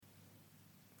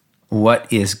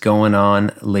What is going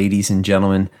on, ladies and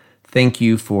gentlemen? Thank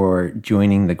you for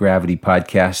joining the Gravity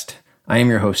Podcast. I am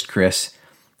your host, Chris.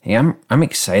 Hey, I'm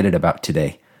excited about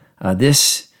today.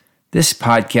 This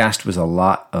podcast was a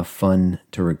lot of fun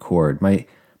to record. My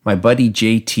buddy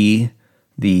JT,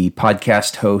 the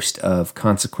podcast host of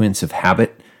Consequence of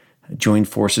Habit, joined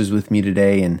forces with me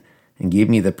today and gave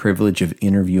me the privilege of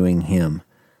interviewing him.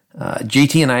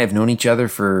 JT and I have known each other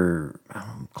for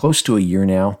close to a year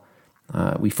now.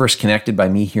 We first connected by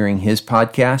me hearing his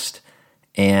podcast,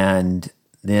 and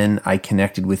then I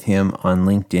connected with him on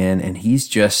LinkedIn, and he's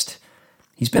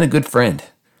been a good friend.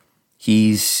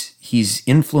 He's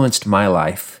influenced my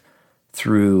life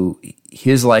through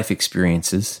his life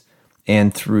experiences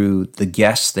and through the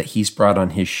guests that he's brought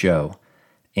on his show.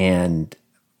 And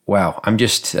wow,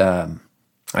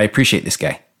 I appreciate this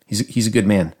guy. He's a good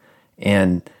man.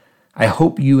 And I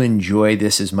hope you enjoy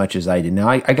this as much as I did. Now,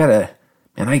 I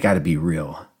gotta be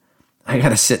real. I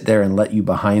gotta sit there and let you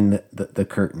behind the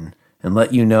curtain and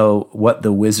let you know what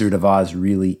the Wizard of Oz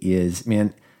really is.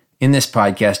 Man, in this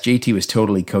podcast, JT was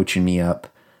totally coaching me up,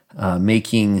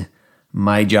 making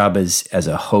my job as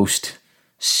a host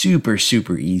super,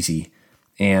 super easy.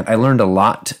 And I learned a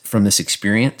lot from this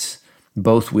experience,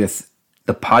 both with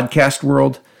the podcast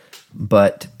world,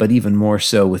 but even more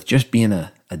so with just being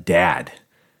a dad,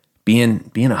 being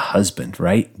a husband,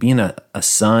 right? Being a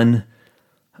son.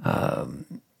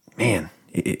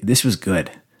 This was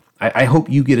good. I hope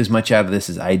you get as much out of this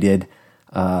as I did.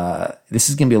 This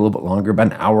is going to be a little bit longer, about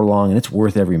an hour long, and it's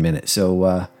worth every minute.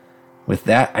 So with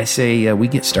that, I say we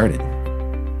get started.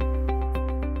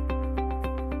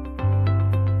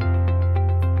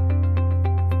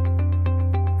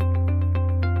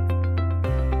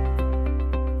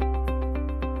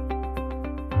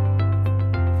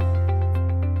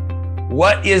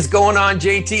 What is going on,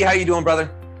 JT? How you doing,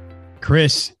 brother?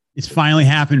 Chris, it's finally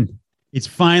happened. It's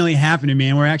finally happening,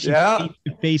 man. We're actually face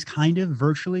to face, kind of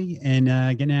virtually, and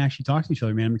getting to actually talk to each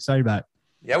other, man. I'm excited about it.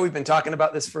 Yeah, we've been talking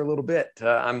about this for a little bit.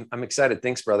 I'm excited.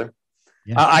 Thanks, brother.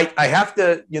 Yeah. I have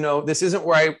to, this isn't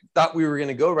where I thought we were going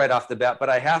to go right off the bat, but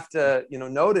I have to,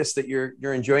 notice that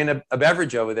you're enjoying a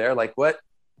beverage over there. Like what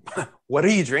are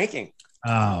you drinking?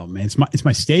 Oh man, it's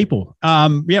my staple.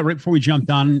 Right before we jumped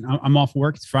on, I'm off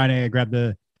work. It's Friday.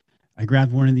 I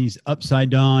grabbed one of these Upside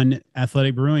Down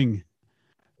Athletic Brewing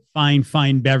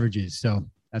fine beverages. So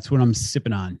that's what I'm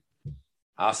sipping on.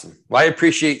 Awesome. Well, I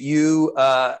appreciate you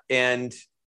and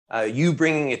you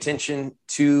bringing attention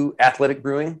to athletic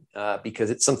brewing because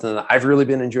it's something that I've really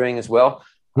been enjoying as well.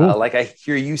 Cool. Like I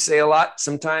hear you say a lot,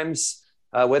 sometimes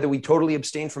whether we totally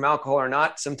abstain from alcohol or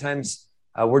not, sometimes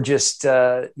we're just,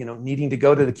 needing to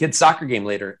go to the kids' soccer game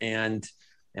later. And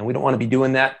we don't want to be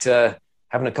doing that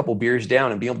having a couple beers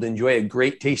down and be able to enjoy a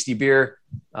great tasty beer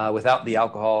without the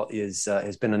alcohol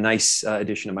has been a nice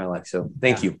addition to my life. So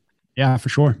thank you. Yeah, for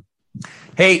sure.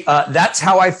 Hey, that's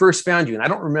how I first found you. And I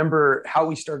don't remember how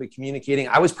we started communicating.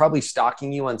 I was probably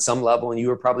stalking you on some level and you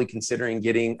were probably considering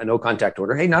getting a no contact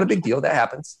order. Hey, not a big deal. That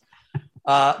happens.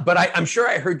 But I'm sure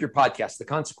I heard your podcast, the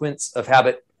Consequence of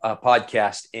Habit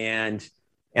podcast. And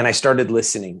I started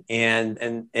listening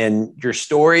and your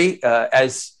story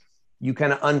as you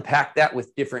kind of unpack that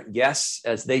with different guests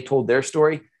as they told their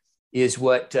story is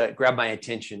what grabbed my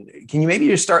attention. Can you maybe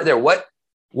just start there? What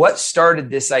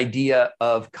started this idea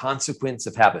of Consequence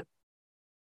of Habit?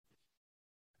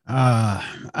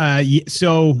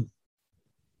 So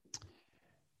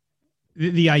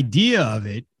the idea of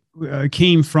it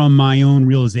came from my own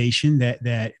realization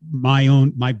that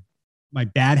my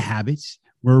bad habits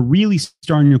were really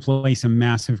starting to play some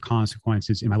massive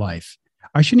consequences in my life.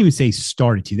 I shouldn't even say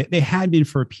started to. They had been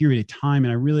for a period of time,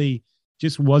 and I really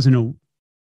just wasn't.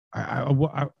 I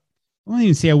won't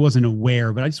even say I wasn't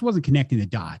aware, but I just wasn't connecting the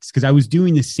dots because I was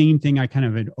doing the same thing I kind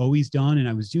of had always done, and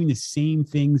I was doing the same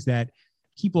things that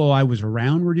people I was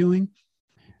around were doing.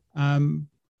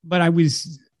 But I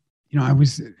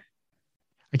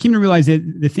came to realize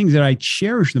that the things that I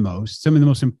cherish the most, some of the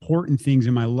most important things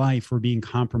in my life, were being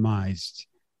compromised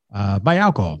by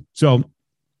alcohol. So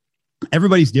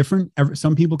everybody's different.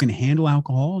 Some people can handle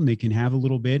alcohol and they can have a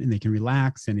little bit and they can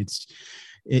relax and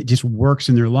it just works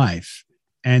in their life.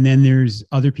 And then there's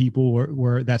other people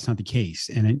where that's not the case.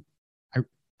 And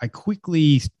I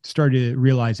quickly started to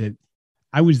realize that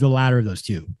I was the latter of those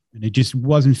two, and it just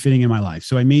wasn't fitting in my life.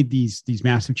 So I made these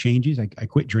massive changes. I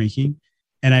quit drinking,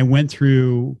 and I went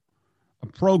through a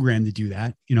program to do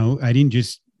that. I didn't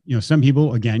just, some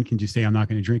people again can just say, I'm not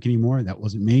going to drink anymore. That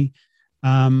wasn't me.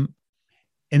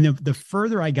 And the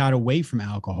further I got away from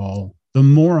alcohol, the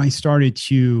more I started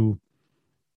to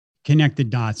connect the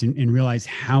dots and realize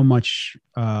how much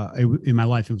in my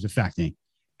life it was affecting.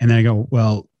 And then I go,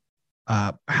 well,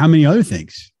 how many other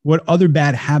things? What other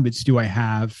bad habits do I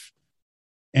have?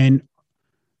 And,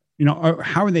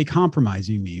 how are they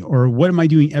compromising me? Or what am I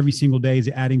doing every single day? Is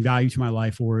it adding value to my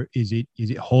life? Or is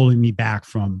it holding me back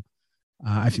from,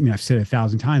 I've said it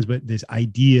 1,000 times, but this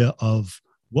idea of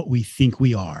what we think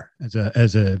we are as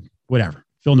a whatever,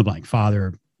 fill in the blank,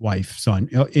 father, wife, son,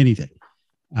 anything.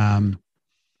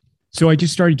 So I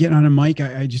just started getting on a mic.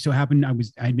 I just so happened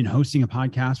I'd been hosting a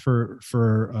podcast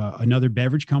for another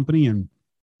beverage company, and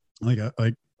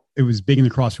it was big in the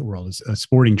CrossFit world. It's a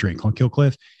sporting drink called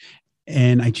Killcliff.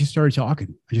 And I just started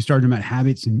talking. I just started about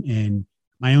habits and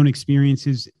my own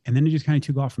experiences. And then it just kind of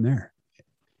took off from there.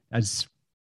 That's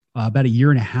about 1.5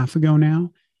 years ago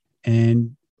now.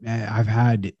 And I've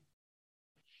had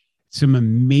some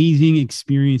amazing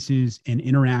experiences and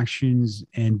interactions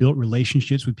and built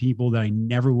relationships with people that I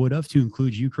never would have, to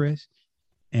include you, Chris.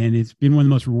 And it's been one of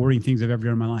the most rewarding things I've ever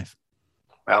done in my life.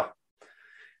 Wow.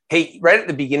 Hey, right at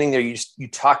the beginning there, you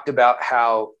talked about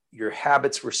how your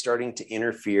habits were starting to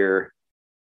interfere,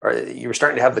 or you were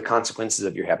starting to have the consequences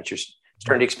of your habits. You're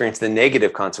starting to experience the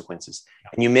negative consequences.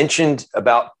 And you mentioned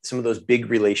about some of those big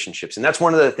relationships. And that's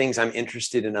one of the things I'm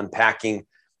interested in unpacking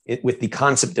with the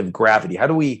concept of gravity. How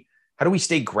do we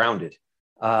stay grounded?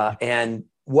 And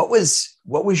what was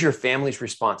your family's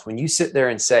response when you sit there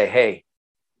and say, hey,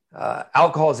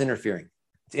 alcohol is interfering.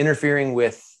 It's interfering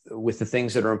with the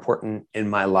things that are important in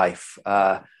my life.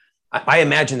 I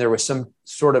imagine there was some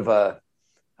sort of a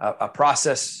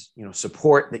process,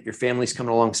 support that your family's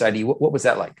coming alongside you. What was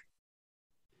that like?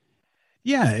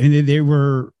 Yeah. And they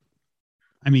were,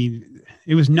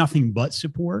 it was nothing but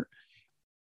support.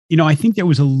 I think there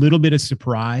was a little bit of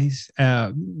surprise,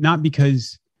 not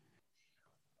because,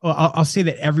 I'll say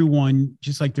that everyone,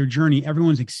 just like their journey,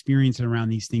 everyone's experience around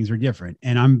these things are different.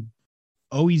 And I'm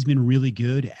always been really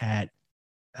good at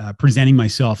presenting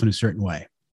myself in a certain way.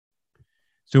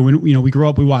 So when, we grow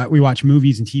up, we watch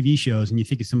movies and TV shows, and you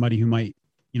think of somebody who might,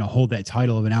 hold that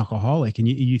title of an alcoholic, and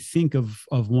you think of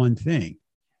one thing.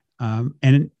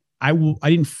 And I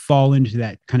didn't fall into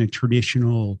that kind of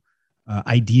traditional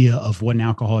idea of what an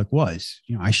alcoholic was.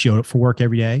 I showed up for work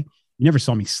every day. You never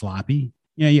saw me sloppy.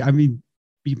 You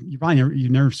probably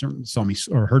never saw me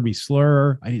or heard me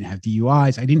slur. I didn't have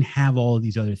DUIs. I didn't have all of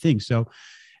these other things. So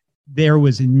there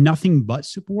was nothing but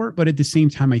support. But at the same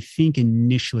time, I think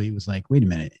initially it was like, wait a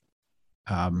minute,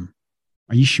 are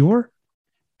you sure?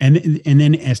 And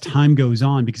then as time goes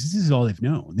on, because this is all they've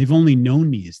known, they've only known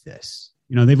me as this.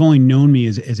 They've only known me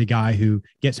as a guy who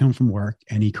gets home from work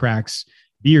and he cracks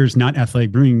beers, not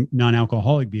Athletic Brewing,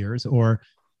 non-alcoholic beers, or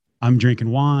I'm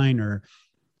drinking wine, or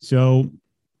so.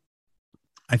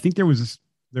 I think there was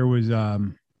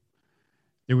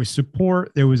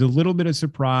support. There was a little bit of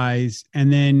surprise,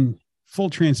 and then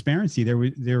full transparency.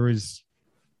 There was,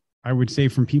 I would say,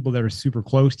 from people that are super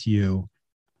close to you,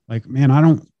 like,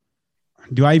 man,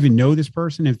 do I even know this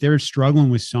person? If they're struggling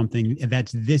with something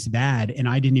that's this bad and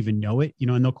I didn't even know it,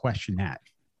 and they'll question that.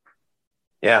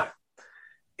 Yeah.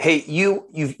 Hey,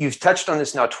 you've touched on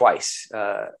this now twice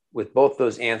with both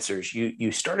those answers.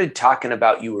 You started talking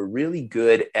about you were really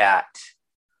good at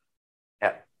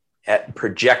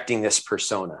projecting this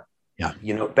persona. Yeah.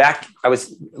 Back, I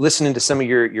was listening to some of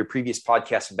your previous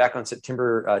podcasts back on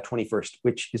September 21st,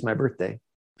 which is my birthday.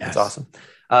 Yes. That's awesome.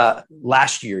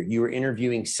 Last year, you were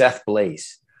interviewing Seth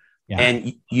Blaze,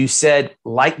 and you said,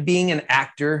 like being an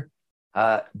actor,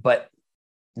 but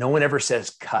no one ever says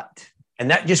cut. And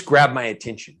that just grabbed my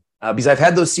attention because I've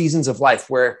had those seasons of life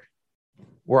where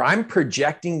I'm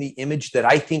projecting the image that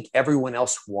I think everyone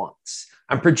else wants.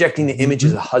 I'm projecting the image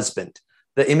as a husband,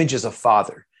 the image as a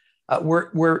father,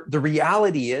 where the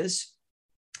reality is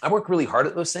I work really hard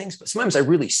at those things, but sometimes I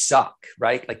really suck,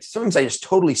 right? Like sometimes I just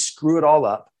totally screw it all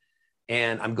up.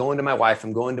 And I'm going to my wife,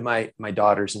 I'm going to my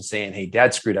daughters and saying, hey,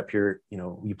 dad screwed up here.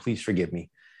 Will you please forgive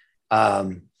me?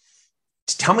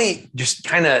 Tell me just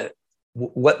kind of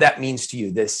what that means to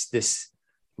you, this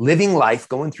living life,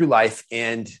 going through life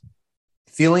and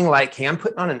feeling like, hey, I'm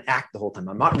putting on an act the whole time.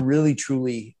 I'm not really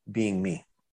truly being me.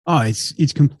 Oh,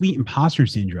 it's complete imposter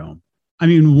syndrome.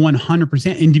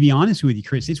 100%. And to be honest with you,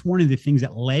 Chris, it's one of the things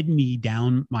that led me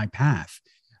down my path.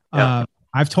 Yeah.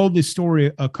 I've told this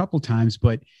story a couple of times,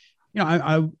 but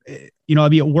I'll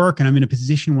be at work and I'm in a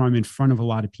position where I'm in front of a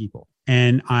lot of people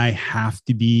and I have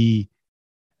to be,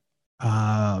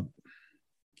 I'm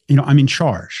in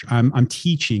charge. I'm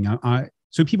teaching.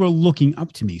 So people are looking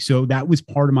up to me. So that was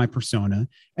part of my persona.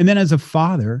 And then as a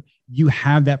father, you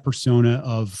have that persona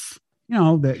of,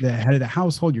 the head of the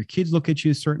household. Your kids look at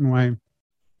you a certain way.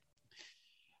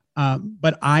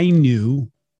 But I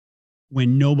knew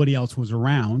when nobody else was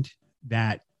around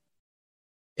that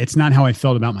it's not how I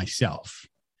felt about myself.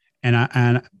 And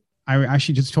I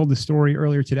actually just told the story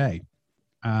earlier today.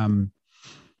 And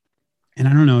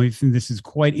I don't know if this is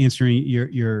quite answering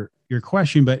your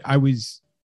question, but I was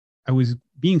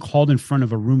being called in front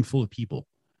of a room full of people,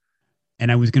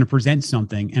 and I was going to present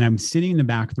something, and I'm sitting in the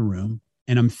back of the room,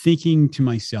 and I'm thinking to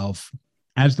myself,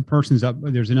 as the person's up,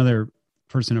 there's another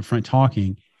person up front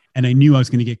talking, and I knew I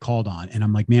was going to get called on, and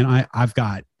I'm like, man, I've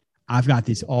got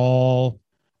this all.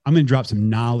 I'm going to drop some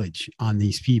knowledge on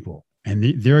these people, and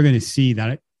they're going to see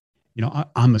that,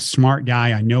 I'm a smart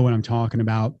guy. I know what I'm talking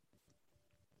about.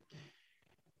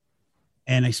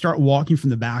 And I start walking from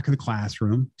the back of the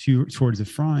classroom towards the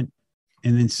front.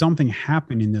 And then something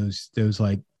happened in those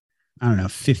like, I don't know,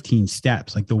 15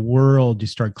 steps, like the world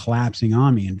just started collapsing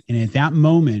on me. And at that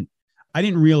moment, I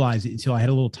didn't realize it until I had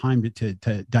a little time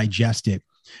to digest it,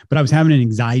 but I was having an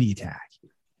anxiety attack.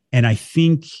 And I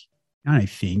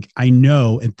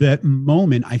know at that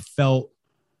moment, I felt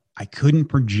I couldn't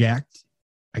project,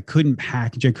 I couldn't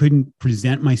package, I couldn't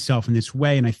present myself in this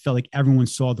way. And I felt like everyone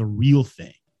saw the real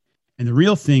thing. And the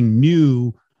real thing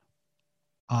knew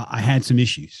I had some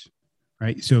issues,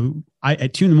 right? So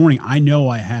at 2 a.m, I know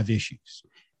I have issues.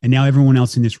 And now everyone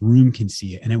else in this room can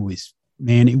see it. And it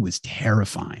was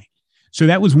terrifying. So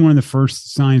that was one of the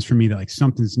first signs for me that like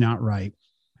something's not right.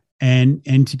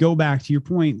 And to go back to your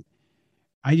point,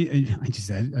 I just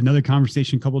had another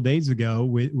conversation a couple of days ago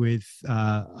with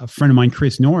a friend of mine,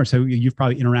 Chris Norris, who you've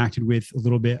probably interacted with a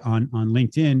little bit on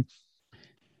LinkedIn.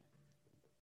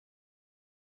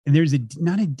 And there's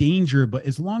not a danger, but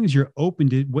as long as you're open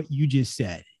to what you just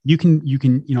said, you can,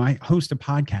 I host a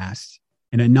podcast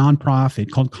and a nonprofit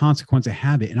called Consequence of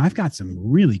Habit. And I've got some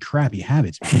really crappy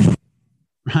habits,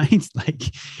 right? Like,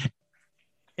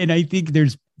 and I think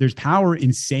there's power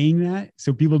in saying that.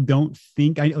 So people don't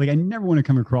think I never want to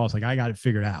come across like I got it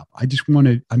figured out.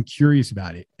 I'm curious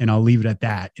about it, and I'll leave it at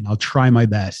that. And I'll try my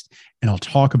best and I'll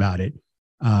talk about it.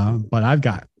 But I've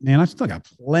still got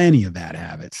plenty of bad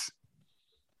habits.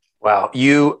 Wow.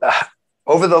 You,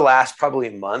 over the last probably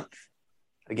month,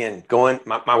 again,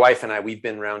 my wife and I, we've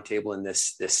been roundtabling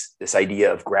this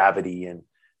idea of gravity and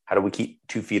how do we keep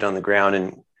 2 feet on the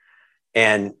ground.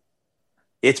 And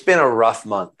it's been a rough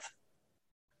month.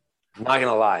 I'm not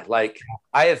going to lie. Like,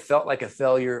 I have felt like a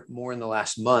failure more in the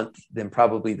last month than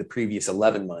probably the previous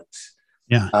 11 months.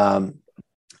 Yeah.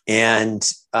 And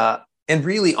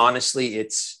really, honestly,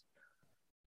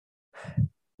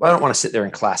 I don't want to sit there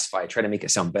and classify, try to make it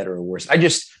sound better or worse.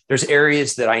 There's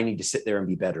areas that I need to sit there and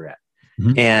be better at.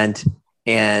 Mm-hmm.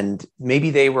 And maybe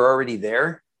they were already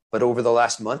there, but over the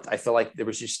last month, I feel like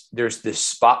there's this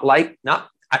spotlight.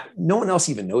 No one else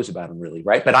even knows about them really.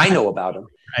 Right. But I know about them.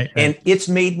 Right. And it's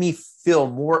made me feel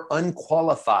more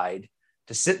unqualified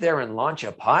to sit there and launch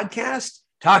a podcast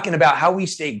talking about how we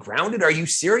stay grounded. Are you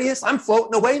serious? I'm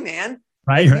floating away, man.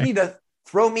 Right. You need to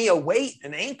throw me a weight,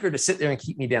 an anchor to sit there and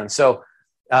keep me down. So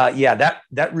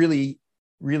that really,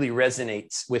 really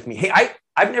resonates with me. Hey,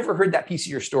 I've never heard that piece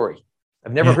of your story.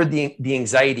 I've never heard the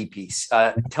anxiety piece.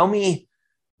 Tell me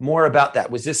more about that.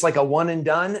 Was this like a one and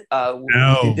done?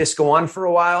 No. Did this go on for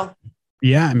a while?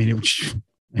 Yeah. I mean,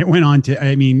 it went on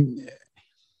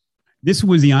this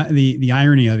was the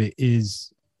irony of it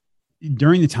is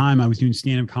during the time I was doing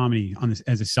stand-up comedy on this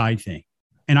as a side thing,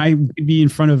 and I would be in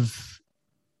front of,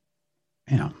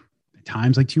 at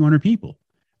times like 200 people.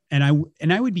 And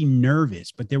I would be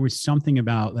nervous, but there was something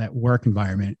about that work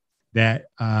environment that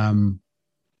I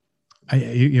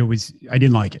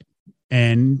didn't like it.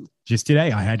 And just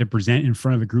today, I had to present in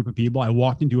front of a group of people. I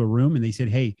walked into a room and they said,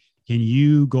 "Hey, can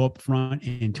you go up front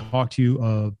and talk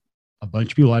to a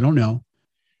bunch of people I don't know?"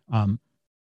 And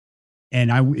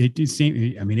it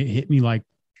hit me like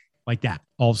that.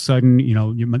 All of a sudden,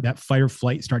 that fight or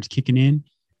flight starts kicking in.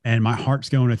 And my heart's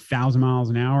going 1,000 miles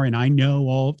an hour. And I know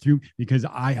all through, because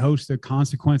I host the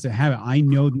Consequence of Habit, I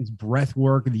know these breath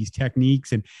work, these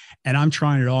techniques, and I'm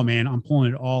trying it all, man. I'm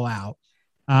pulling it all out.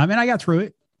 And I got through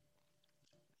it.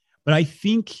 But I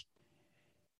think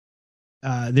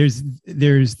there's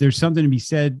something to be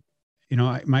said.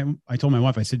 I told my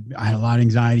wife, I said, I had a lot of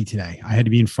anxiety today. I had to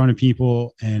be in front of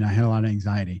people and I had a lot of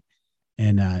anxiety.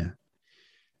 And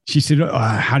she said,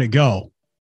 how'd it go?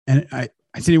 And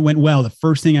I said, it went well. The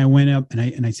first thing I went up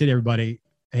and I said to everybody,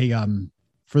 "Hey,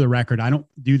 for the record, I don't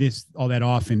do this all that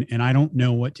often and I don't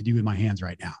know what to do with my hands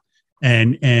right now."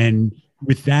 And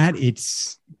with that,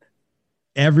 it's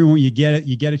everyone, you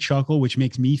get a chuckle, which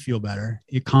makes me feel better.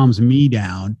 It calms me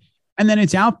down, and then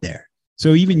it's out there.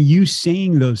 So even you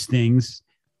saying those things,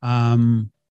 you're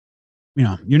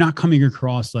not coming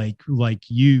across like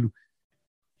you've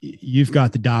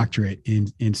got the doctorate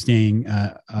in staying,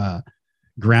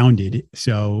 grounded.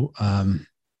 So,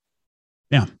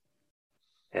 yeah.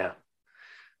 Yeah.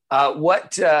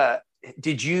 What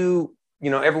did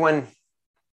everyone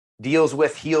deals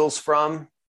with, heals from.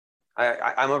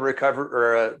 I'm a recoverer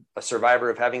or a survivor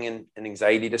of having an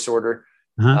anxiety disorder,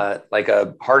 like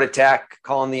a heart attack,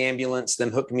 calling the ambulance,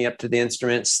 them hooking me up to the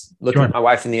instruments, looking at my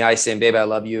wife in the eye saying, babe, I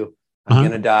love you. I'm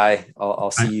going to die.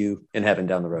 I'll see you in heaven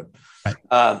down the road.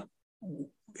 Right.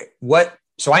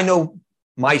 So I know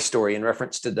my story in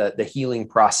reference to the healing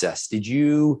process.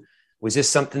 Was this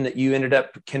something that you ended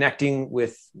up connecting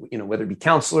with, whether it be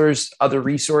counselors, other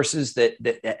resources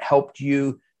that helped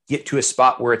you get to a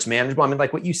spot where it's manageable? I mean,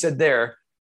 like what you said there,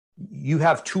 you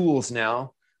have tools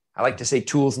now. I like to say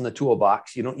tools in the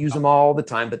toolbox. You don't use them all the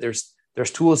time, but there's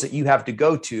tools that you have to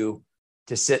go to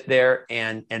sit there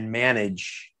and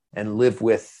manage and live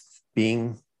with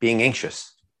being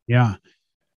anxious. Yeah.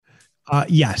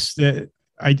 Yes,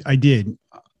 I did,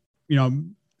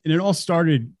 and it all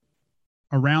started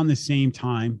around the same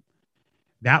time.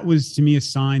 That was to me a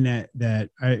sign that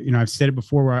I've said it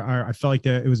before, where I felt like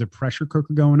it was a pressure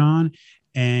cooker going on.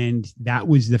 And that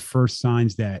was the first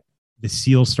signs that the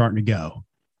seal's starting to go.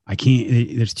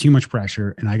 There's too much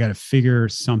pressure and I got to figure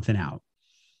something out.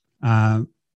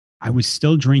 I was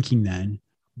still drinking then,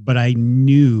 but I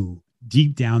knew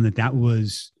deep down that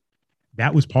was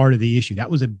part of the issue.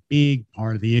 That was a big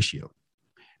part of the issue.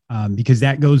 Because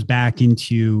that goes back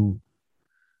into,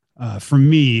 for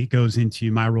me, it goes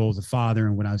into my role as a father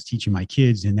and when I was teaching my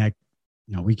kids, and that,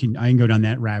 I can go down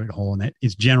that rabbit hole, and that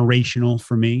is generational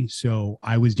for me. So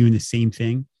I was doing the same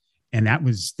thing, and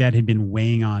that had been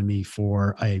weighing on me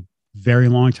for a very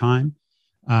long time.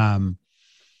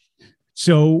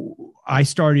 So I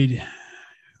started,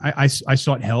 I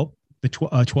sought help. The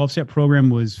 12-step program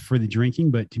was for the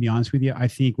drinking, but to be honest with you, I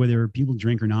think whether people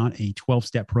drink or not, a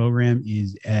 12-step program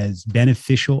is as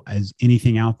beneficial as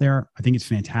anything out there. I think it's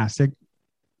fantastic.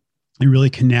 It really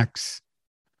connects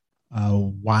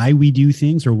why we do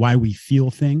things or why we feel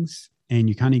things, and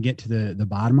you kind of get to the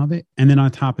bottom of it. And then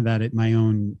on top of that, at my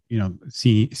own,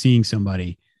 seeing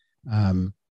somebody.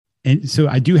 And so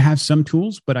I do have some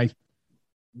tools, but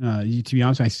to be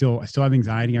honest, I still have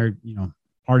anxiety.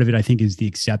 Part of it, I think, is the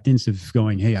acceptance of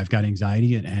going, hey, I've got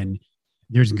anxiety, and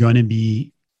there's going to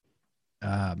be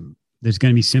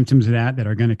symptoms of that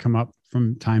are going to come up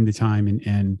from time to time.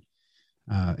 And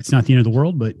it's not the end of the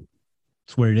world, but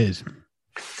it's what it is.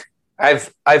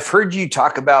 I've heard you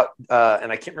talk about,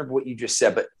 and I can't remember what you just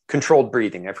said, but controlled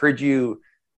breathing. I've heard you,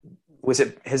 has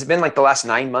it been like the last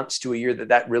 9 months to a year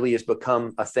that really has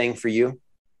become a thing for you?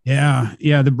 Yeah.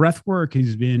 Yeah. The breath work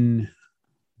has been,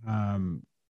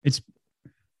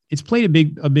 it's played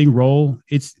a big role.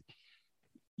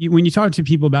 When you talk to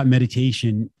people about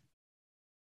meditation,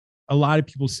 a lot of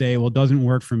people say, well, it doesn't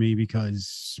work for me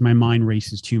because my mind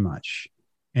races too much.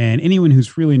 And anyone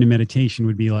who's really into meditation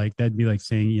that'd be like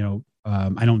saying,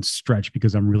 I don't stretch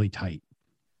because I'm really tight.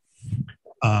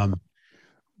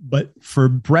 But for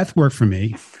breath work for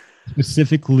me,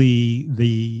 specifically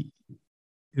the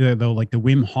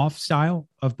Wim Hof style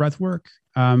of breath work,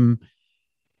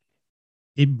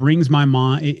 it brings my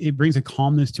mind, it brings a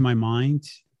calmness to my mind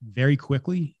very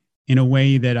quickly in a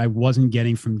way that I wasn't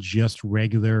getting from just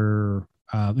regular,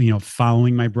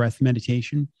 following my breath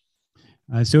meditation.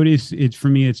 So it's for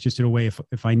me, it's just in a way,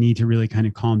 if I need to really kind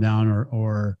of calm down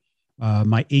or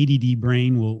my ADD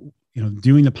brain will,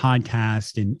 doing the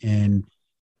podcast and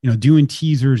doing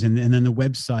teasers and then the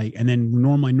website and then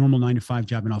my normal 9-to-5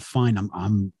 job. And I'll find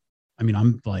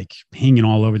I'm like hanging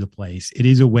all over the place. It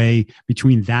is a way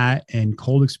between that and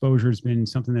cold exposure has been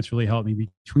something that's really helped me.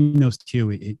 Between those two,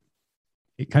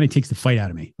 it kind of takes the fight out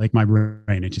of me, like my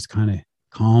brain. It just kind of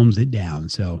calms it down.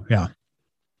 So, yeah.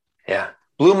 Yeah.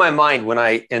 Blew my mind when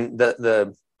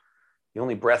the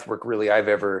only breath work really I've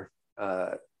ever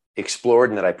explored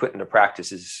and that I put into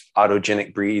practice is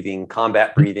autogenic breathing,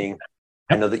 combat breathing.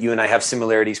 I know that you and I have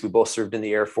similarities. We both served in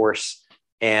the Air Force,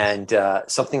 and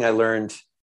something I learned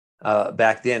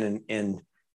back then, and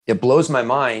it blows my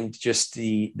mind, just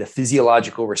the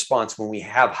physiological response when we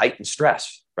have heightened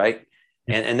stress, right?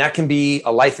 And that can be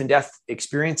a life and death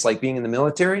experience, like being in the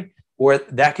military, or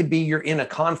that could be you're in a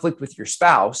conflict with your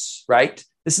spouse, right?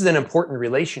 This is an important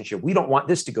relationship. We don't want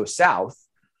this to go south.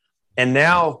 And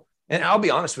now, and I'll be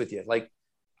honest with you, like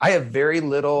I have very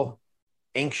little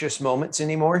anxious moments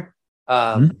anymore.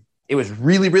 It was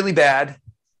really, really bad,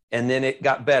 and then it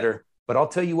got better. But I'll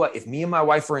tell you what, if me and my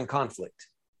wife are in conflict,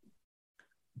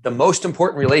 the most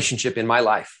important relationship in my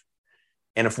life,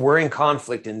 and if we're in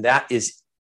conflict and that is,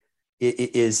 I'm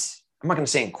not going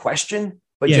to say in question,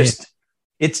 but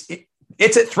it's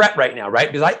it's a threat right now,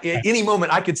 right? Because at any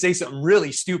moment I could say something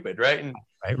really stupid, right? And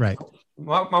right.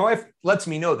 My wife lets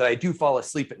me know that I do fall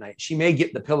asleep at night. She may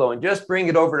get the pillow and just bring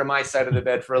it over to my side of the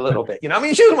bed for a little bit. I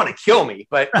mean, she doesn't want to kill me,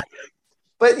 but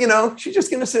she's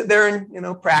just going to sit there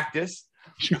and, practice.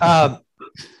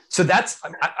 So that's,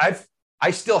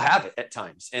 I still have it at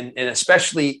times. And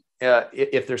especially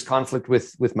if there's conflict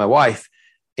with my wife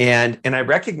and I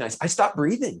recognize I stop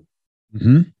breathing.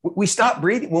 Mm-hmm. We stop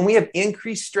breathing when we have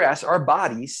increased stress, our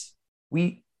bodies,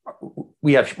 we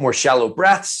have more shallow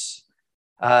breaths.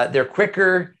 They're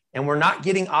quicker and we're not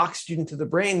getting oxygen to the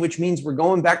brain, which means we're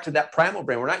going back to that primal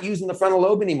brain. We're not using the frontal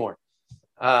lobe anymore.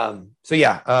 I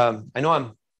know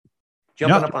I'm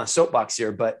jumping up on a soapbox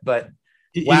here, but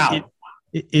wow.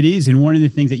 It is. And one of the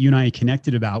things that you and I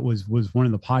connected about was one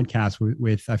of the podcasts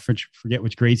with I forget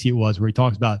which Gracie it was, where he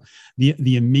talks about the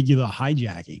amygdala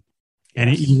hijacking.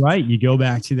 And you're right. You go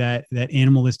back to that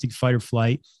animalistic fight or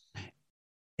flight.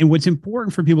 And what's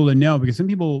important for people to know, because some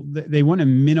people, they want to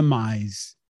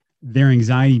minimize their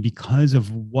anxiety because of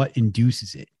what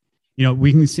induces it.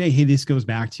 We can say, hey, this goes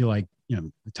back to the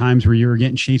times where you're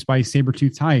getting chased by a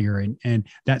saber-toothed tiger. And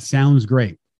that sounds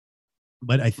great.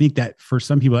 But I think that for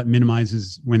some people that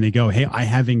minimizes when they go, hey, I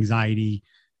have anxiety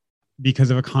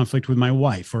because of a conflict with my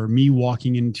wife or me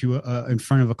walking into in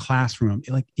front of a classroom.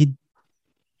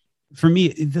 For me,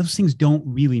 those things don't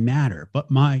really matter,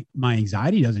 but my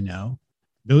anxiety doesn't know.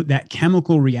 That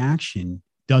chemical reaction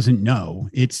doesn't know.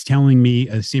 It's telling me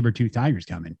a saber-toothed tiger's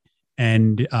coming.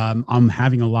 And I'm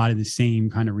having a lot of the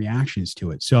same kind of reactions to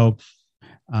it. So,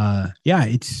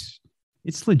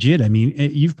 it's legit. I mean,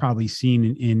 you've probably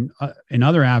seen in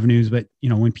other avenues, but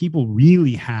when people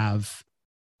really have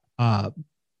the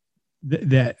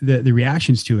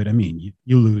reactions to it, I mean,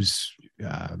 you lose,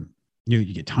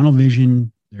 you get tunnel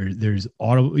vision. There's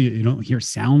auto. You don't hear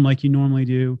sound like you normally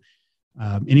do.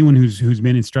 Anyone who's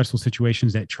been in stressful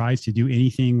situations that tries to do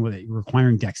anything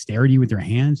requiring dexterity with their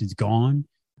hands, it's gone.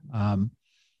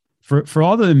 For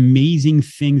all the amazing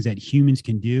things that humans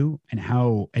can do and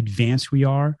how advanced we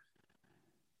are,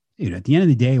 dude, at the end of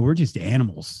the day, we're just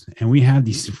animals, and we have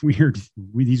these weird,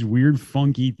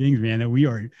 funky things, man, that we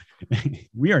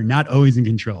are not always in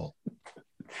control.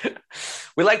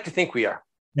 We like to think we are.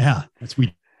 Yeah,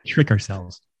 we trick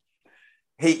ourselves.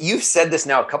 Hey, you've said this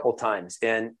now a couple of times,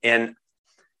 and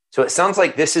so it sounds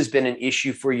like this has been an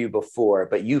issue for you before,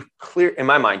 but in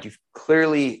my mind, you've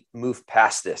clearly moved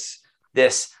past this.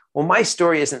 Well, my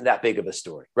story isn't that big of a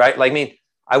story, right? Like, I mean,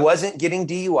 I wasn't getting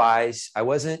DUIs. I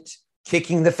wasn't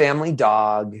kicking the family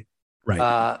dog.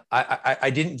 Right. I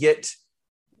didn't get,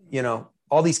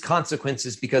 all these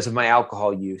consequences because of my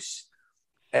alcohol use.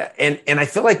 And I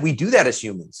feel like we do that as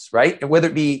humans, right? And whether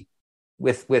it be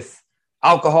with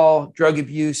alcohol, drug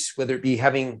abuse, whether it be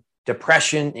having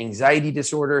depression, anxiety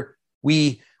disorder,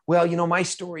 my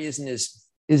story isn't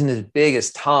as big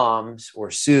as Tom's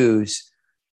or Sue's.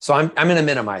 So I'm going to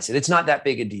minimize it. It's not that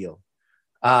big a deal.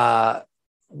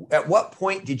 At what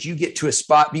point did you get to a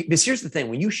spot? Because here's the thing,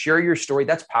 when you share your story,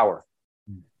 that's power.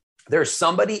 There's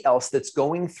somebody else that's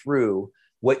going through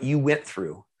what you went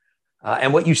through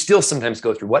and what you still sometimes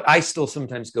go through, what I still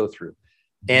sometimes go through.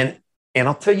 And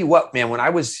I'll tell you what, man, when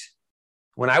I was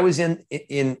in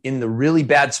the really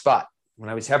bad spot,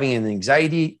 when I was having an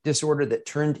anxiety disorder that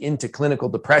turned into clinical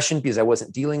depression because I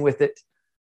wasn't dealing with it,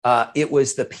 it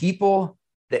was the people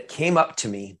that came up to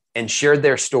me and shared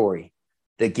their story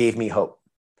that gave me hope.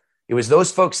 It was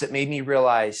those folks that made me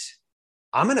realize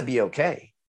I'm going to be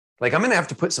okay. Like, I'm going to have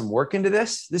to put some work into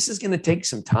this. This is going to take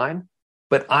some time,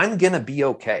 but I'm going to be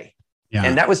okay. Yeah.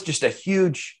 And that was just a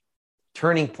huge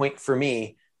turning point for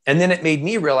me. And then it made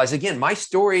me realize, again, my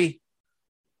story,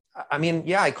 I mean,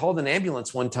 yeah, I called an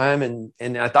ambulance one time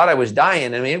and I thought I was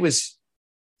dying. I mean, it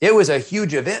was a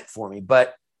huge event for me,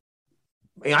 but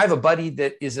I have a buddy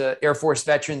that is an Air Force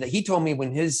veteran that he told me when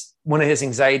one of his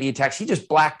anxiety attacks, he just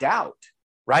blacked out.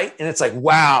 Right. And it's like,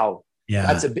 wow,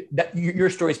 yeah, your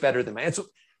story's better than mine. So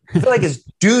I feel like as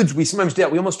dudes, we sometimes do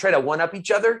that. We almost try to one up each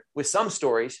other with some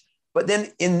stories, but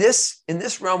then in this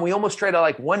realm, we almost try to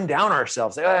like one down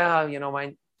ourselves. Like,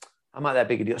 mine, I'm not that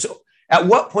big a deal. So at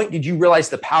what point did you realize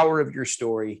the power of your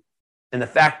story and the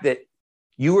fact that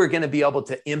you were going to be able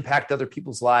to impact other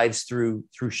people's lives through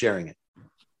sharing it?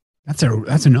 That's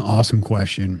an awesome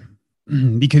question,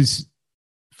 because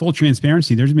full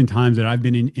transparency, there's been times that I've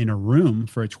been in a room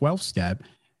for a 12-step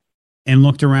and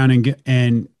looked around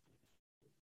and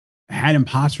had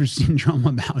imposter syndrome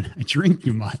about I drink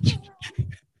too much.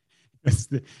 Because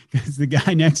the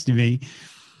guy next to me,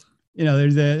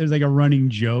 there's like a running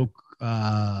joke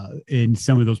in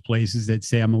some of those places that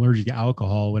say I'm allergic to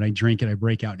alcohol. When I drink it, I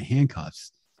break out in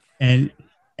handcuffs. And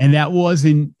And that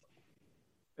wasn't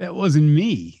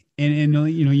me. And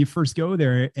you first go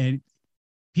there and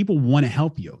people want to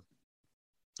help you.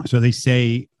 So they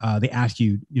say, they ask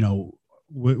you,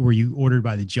 were you ordered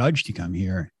by the judge to come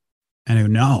here? And I go,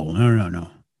 no.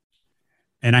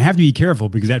 And I have to be careful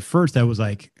because at first I was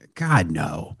like, God,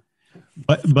 no.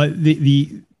 But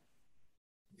the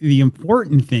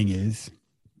important thing is,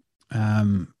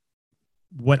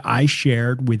 what I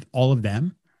shared with all of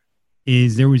them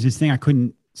is there was this thing I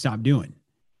couldn't stop doing.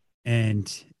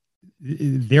 And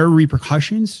their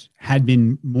repercussions had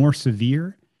been more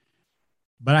severe.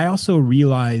 But I also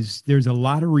realized there's a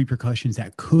lot of repercussions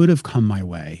that could have come my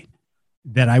way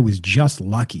that I was just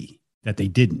lucky that they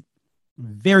didn't.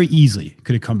 Very easily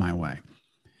could have come my way.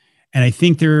 And I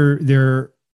think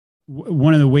they're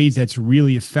one of the ways that's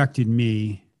really affected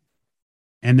me.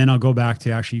 And then I'll go back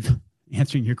to actually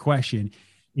answering your question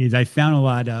is I found a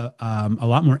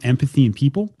lot more empathy in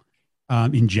people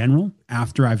in general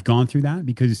after I've gone through that,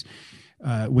 because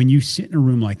when you sit in a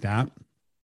room like that,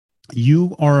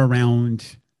 you are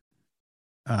around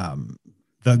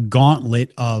the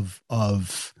gauntlet of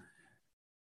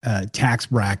tax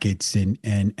brackets and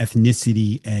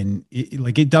ethnicity, and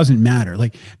it doesn't matter.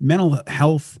 Like mental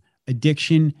health,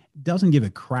 addiction doesn't give a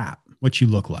crap what you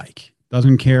look like.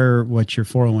 Doesn't care what your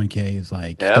 401k is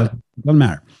like. Yep. Doesn't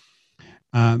matter.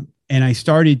 And I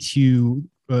started to,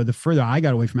 the further I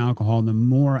got away from alcohol, the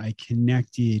more I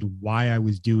connected why I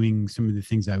was doing some of the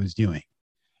things I was doing.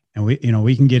 And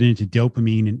we can get into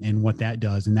dopamine and what that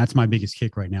does. And that's my biggest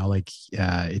kick right now. Like,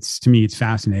 to me, it's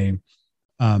fascinating.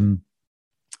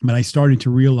 But I started to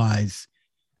realize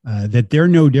that they're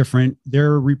no different.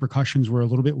 Their repercussions were a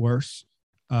little bit worse.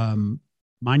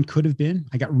 Mine could have been.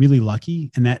 I got really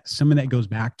lucky, and that some of that goes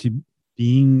back to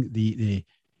being the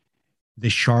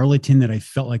charlatan that I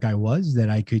felt like I was,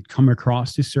 that I could come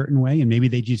across a certain way, and maybe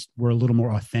they just were a little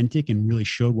more authentic and really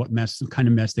showed what kind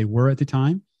of mess they were at the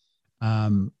time.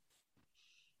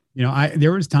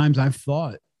 There was times I've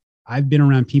thought I've been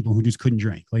around people who just couldn't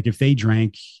drink. Like if they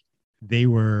drank, they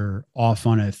were off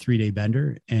on a 3-day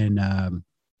bender, and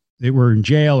they were in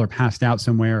jail or passed out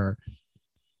somewhere.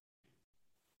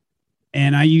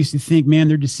 And I used to think, man,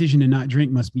 their decision to not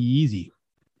drink must be easy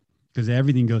because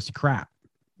everything goes to crap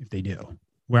if they do.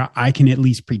 Where I can at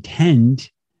least pretend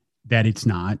that it's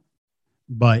not,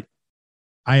 but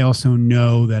I also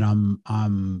know that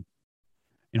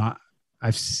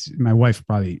my wife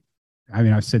probably,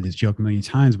 I've said this joke a million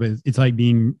times, but it's like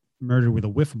being murdered with a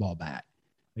wiffle ball bat.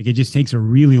 Like it just takes a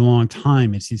really long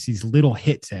time. It's just these little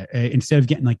hits instead of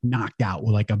getting like knocked out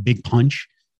with like a big punch.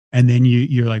 And then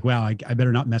you're like, wow, I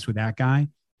better not mess with that guy.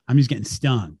 I'm just getting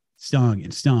stung.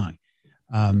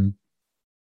 And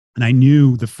I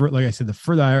knew like I said, the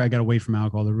further I got away from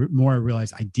alcohol, the more I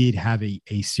realized I did have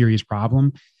a serious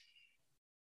problem.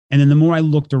 And then the more I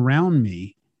looked around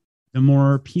me, the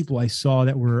more people I saw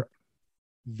that were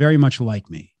very much like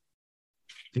me.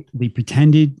 They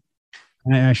pretended,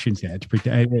 I shouldn't say that,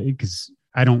 because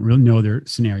I don't really know their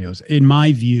scenarios. In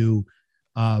my view,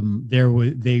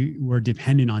 they were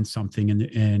dependent on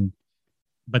something,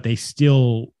 but they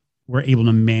still were able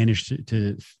to manage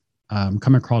to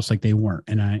come across like they weren't.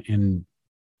 And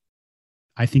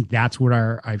I think that's what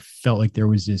I felt like there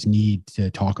was this need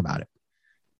to talk about it.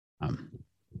 I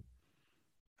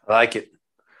like it.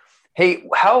 Hey,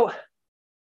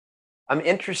 I'm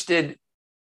interested.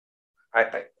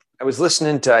 I was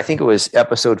listening to, I think it was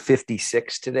episode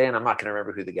 56 today, and I'm not going to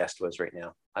remember who the guest was right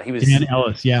now. He was Dan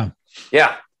Ellis. Yeah.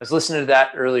 Yeah. I was listening to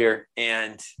that earlier,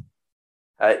 and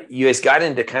you guys got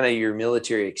into kind of your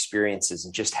military experiences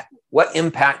and just what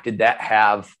impact did that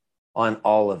have on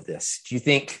all of this? Do you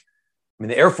think,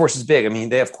 the Air Force is big.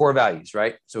 They have core values,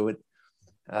 right? So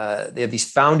they have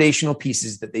these foundational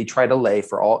pieces that they try to lay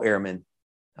for all airmen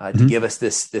to give us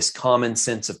this common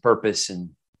sense of purpose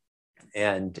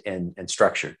and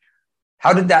structure.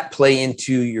 How did that play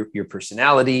into your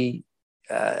personality,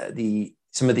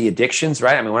 some of the addictions,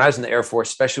 right? When I was in the Air Force,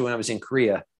 especially when I was in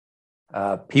Korea,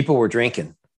 people were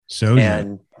drinking. So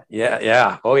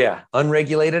yeah. Oh yeah.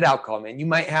 Unregulated alcohol, man. You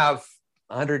might have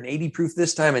 180 proof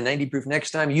this time and 90 proof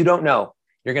next time. You don't know.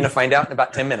 You're going to find out in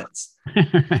about 10 minutes.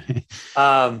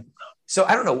 So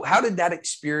I don't know. How did that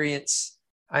experience,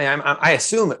 I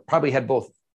assume it probably had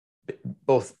both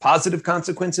positive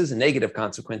consequences and negative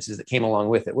consequences that came along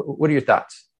with it. What are your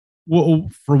thoughts? Well,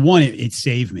 for one, it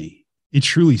saved me. It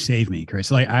truly saved me,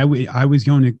 Chris. Like I was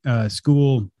going to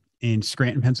school in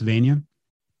Scranton, Pennsylvania,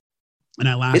 and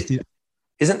I lasted.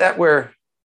 Isn't that where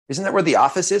the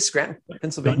office is? Scranton,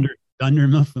 Pennsylvania. Dunder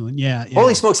Mifflin. Yeah.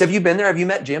 Holy smokes! Have you been there? Have you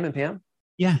met Jim and Pam?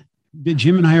 Yeah,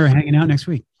 Jim and I are hanging out next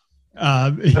week.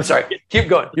 I'm sorry. Keep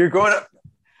going. You're going up.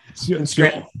 So,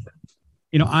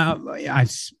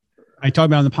 I talked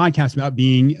about on the podcast about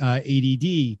being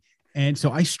ADD. And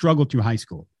so I struggled through high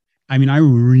school. I mean, I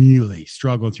really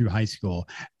struggled through high school.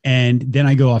 And then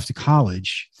I go off to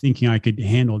college thinking I could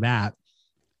handle that.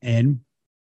 And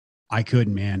I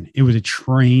couldn't, man. It was a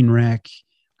train wreck.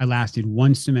 I lasted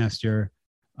one semester.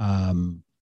 I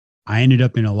ended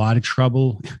up in a lot of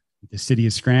trouble with the city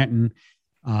of Scranton.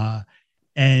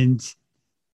 And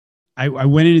I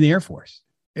went into the Air Force.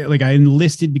 Like I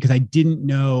enlisted because I didn't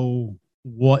know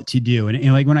what to do.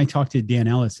 And like when I talked to Dan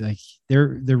Ellis, like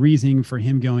the reasoning for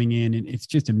him going in, and it's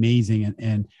just amazing.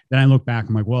 And then I look back,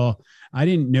 I'm like, well, I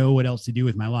didn't know what else to do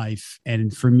with my life.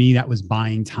 And for me, that was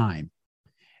buying time.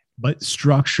 But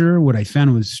structure, what I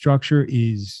found was structure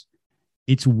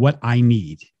it's what I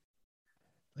need.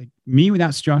 Like me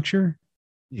without structure,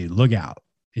 look out.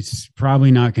 It's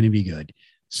probably not going to be good.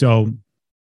 So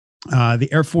the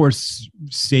Air Force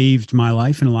saved my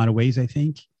life in a lot of ways, I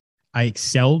think. I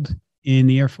excelled in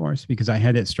the Air Force because I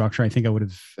had that structure. I think I would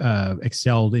have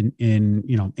excelled in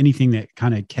anything that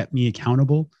kind of kept me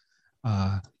accountable.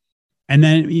 And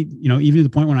then, even to the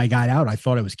point when I got out, I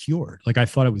thought I was cured. Like I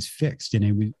thought I was fixed.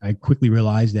 And I quickly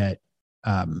realized that,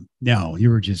 no, you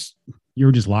were just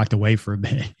locked away for a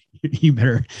bit. You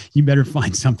better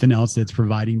find something else that's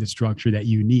providing the structure that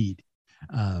you need.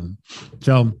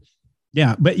 So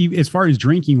yeah, but as far as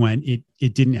drinking went,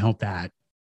 it didn't help that,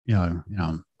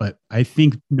 but I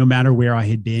think no matter where I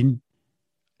had been,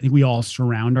 I think we all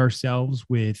surround ourselves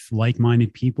with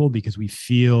like-minded people because we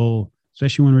feel,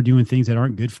 especially when we're doing things that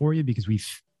aren't good for you, because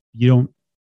you don't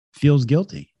feel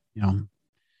guilty.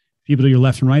 People to your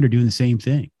left and right are doing the same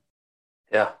thing.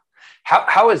 Yeah.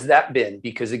 How has that been?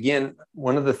 Because again,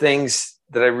 one of the things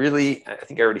that I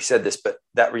think I already said this, but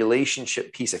that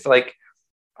relationship piece, I feel like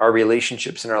our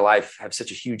relationships in our life have such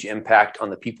a huge impact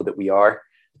on the people that we are.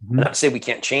 Mm-hmm. Not to say we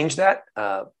can't change that,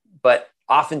 but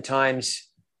oftentimes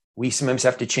we sometimes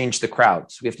have to change the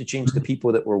crowds. We have to change the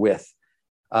people that we're with.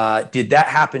 Did that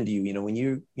happen to you? When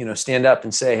you stand up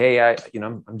and say, "Hey,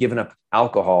 I'm giving up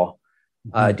alcohol."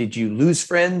 Mm-hmm. Did you lose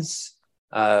friends?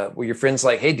 Were your friends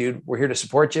like, "Hey, dude, we're here to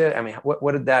support you"? I mean,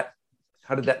 how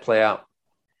did that play out?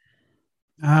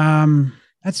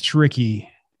 That's tricky.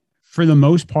 For the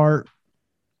most part,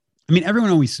 I mean,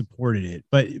 everyone always supported it,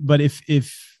 but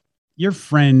if your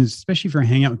friends, especially if you're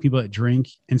hanging out with people that drink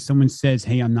and someone says,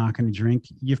 "Hey, I'm not going to drink,"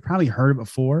 you've probably heard it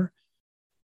before.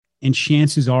 And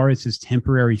chances are it's this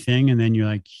temporary thing. And then you're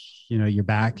like, you're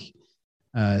back.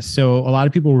 So a lot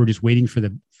of people were just waiting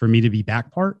for me to be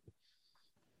back part.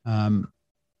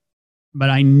 But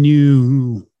I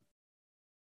knew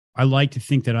I like to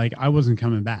think that I wasn't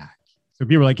coming back. So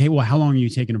people were like, "Hey, well, how long are you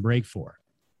taking a break for?"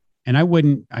 And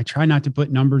I try not to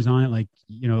put numbers on it. Like,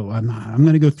 I'm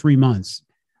going to go 3 months.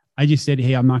 I just said,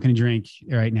 "Hey, I'm not going to drink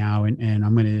right now.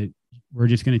 And we're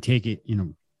just going to take it,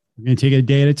 we're going to take it a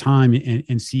day at a time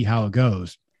and see how it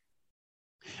goes."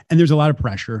 And there's a lot of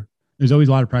pressure. There's always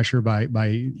a lot of pressure by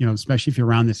especially if you're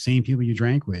around the same people you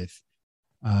drank with.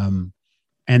 And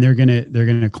they're going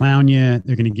to clown you.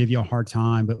 They're going to give you a hard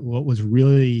time. But what was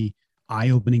really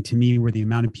eye-opening to me were the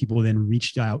amount of people then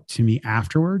reached out to me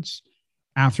afterwards,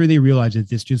 after they realized that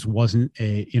this just wasn't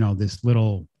this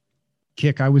little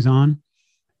kick I was on,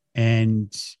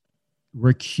 and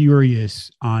were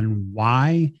curious on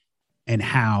why and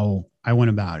how I went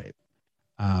about it.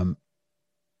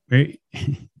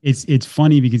 It's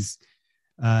funny because,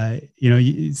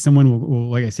 someone will,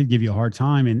 like I said, give you a hard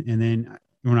time. And then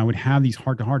when I would have these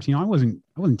heart to hearts, I wasn't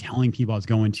telling people I was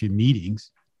going to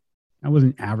meetings. I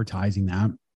wasn't advertising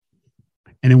that.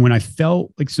 And then when I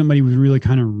felt like somebody was really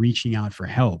kind of reaching out for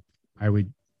help, I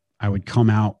would come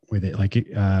out with it. Like,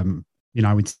 I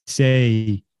would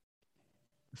say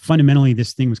fundamentally,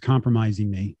 this thing was compromising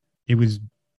me. It was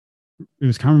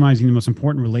compromising the most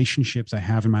important relationships I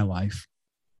have in my life,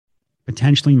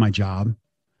 potentially my job.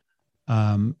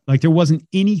 Like there wasn't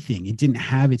anything. It didn't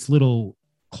have its little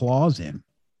claws in.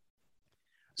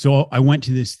 So I went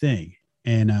to this thing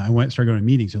and started going to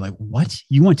meetings. They're like, "What?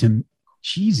 You went to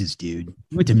Jesus, dude?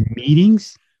 You went to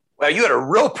meetings?" Well, you had a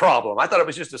real problem. I thought it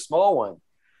was just a small one.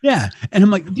 Yeah. And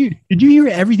I'm like, "Dude, did you hear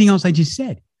everything else I just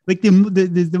said? Like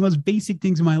the most basic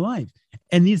things in my life."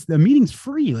 And the meeting's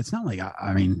free. It's not like,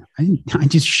 I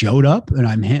just showed up and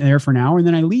I'm there for an hour and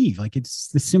then I leave. Like it's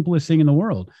the simplest thing in the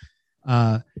world.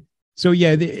 So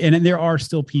yeah. And there are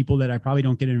still people that I probably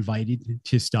don't get invited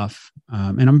to stuff.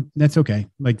 And that's okay.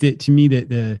 Like to me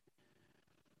the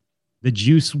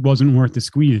juice wasn't worth the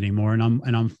squeeze anymore. And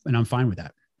I'm fine with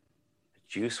that. The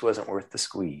juice wasn't worth the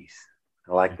squeeze.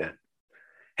 I like that.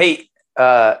 Hey,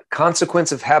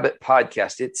 Consequence of Habit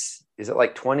podcast. Is it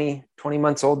like 20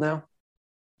 months old now?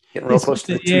 Getting real close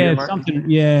to the 2-year mark.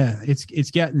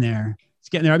 It's getting there. It's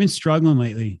getting there. I've been struggling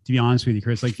lately, to be honest with you,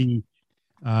 Chris. Like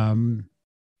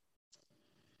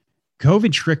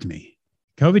COVID tricked me.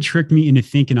 COVID tricked me into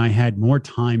thinking I had more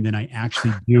time than I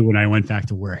actually do when I went back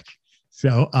to work.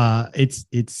 So it's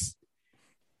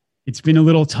been a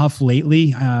little tough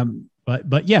lately.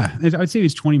 But yeah, I would say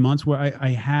it's 20 months where I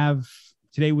have,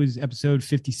 today was episode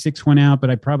 56 went out, but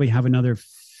I probably have another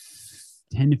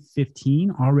 10 to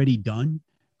 15 already done.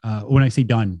 When I say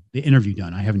done, the interview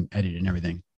done, I haven't edited and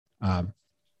everything.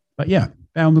 But yeah,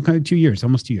 almost 2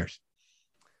 years.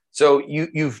 So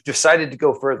you've decided to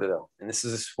go further though. And this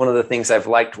is one of the things I've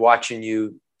liked watching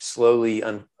you slowly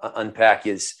unpack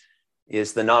is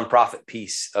the nonprofit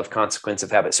piece of Consequence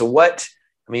of Habit. So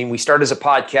we start as a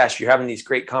podcast, you're having these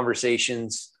great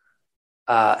conversations.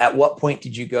 At what point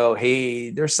did you go, hey,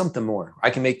 there's something more. I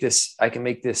can make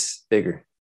this bigger.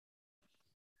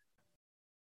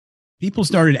 People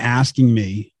started asking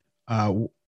me,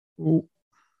 all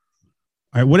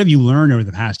right, what have you learned over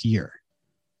the past year?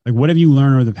 Like, what have you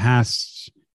learned over the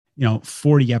past,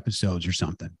 40 episodes or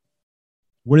something?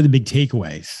 What are the big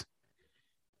takeaways?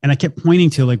 And I kept pointing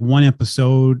to like one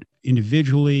episode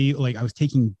individually, like I was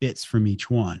taking bits from each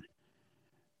one.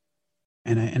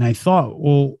 And I thought,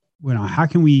 well, how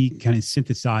can we kind of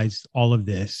synthesize all of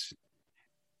this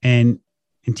and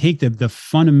take the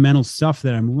fundamental stuff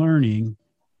that I'm learning,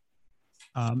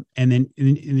 and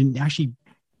then actually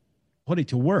put it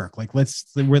to work. Like where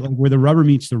the rubber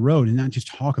meets the road and not just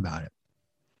talk about it.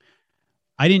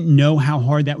 I didn't know how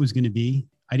hard that was going to be.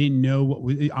 I didn't know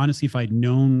honestly, if I'd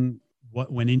known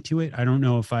what went into it, I don't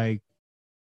know if I'd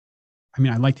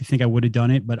like to think I would have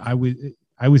done it, but I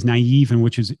was naive, and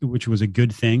which was a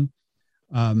good thing.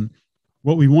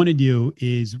 What we want to do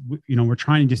is, we're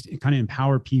trying to just kind of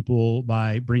empower people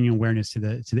by bringing awareness to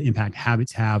the impact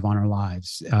habits have on our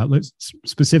lives,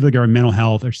 specifically our mental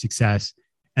health, our success,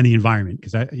 and the environment.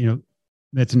 Because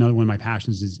that's another one of my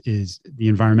passions is the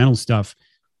environmental stuff.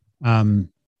 And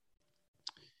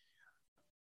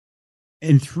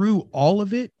through all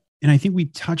of it, and I think we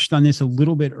touched on this a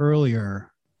little bit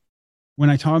earlier when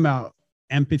I talk about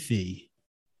empathy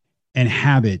and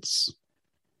habits.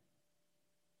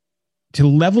 To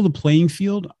level the playing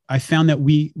field, I found that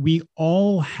we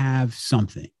all have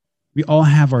something. We all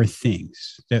have our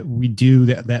things that we do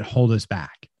that hold us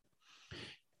back.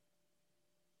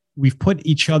 We've put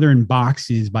each other in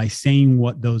boxes by saying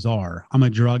what those are. I'm a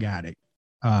drug addict.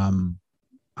 I'm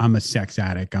a sex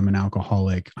addict. I'm an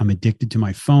alcoholic. I'm addicted to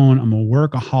my phone. I'm a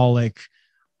workaholic.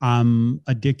 I'm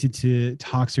addicted to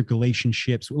toxic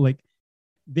relationships. Like,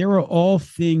 there are all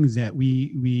things that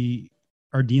we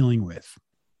are dealing with.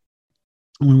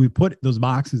 When we put those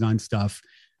boxes on stuff,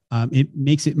 it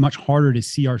makes it much harder to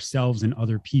see ourselves and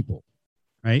other people.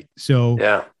 Right. So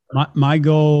yeah, my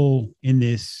goal in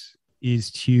this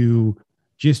is to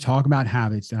just talk about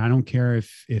habits. And I don't care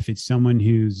if it's someone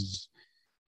who's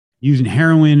using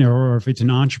heroin or if it's an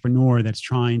entrepreneur that's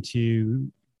trying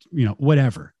to,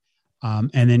 whatever. And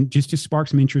then just to spark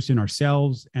some interest in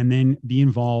ourselves and then be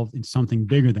involved in something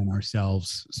bigger than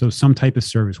ourselves. So some type of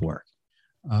service work.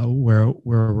 Where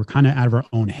we're kind of out of our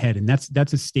own head. And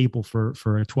that's a staple for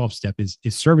a 12-step is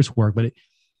service work. But in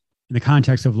the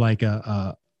context of like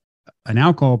an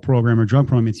alcohol program or drug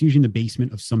program, it's usually in the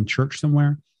basement of some church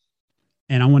somewhere.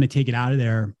 And I want to take it out of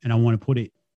there and I want to put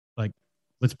it like,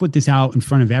 let's put this out in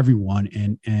front of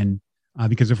everyone. And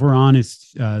because if we're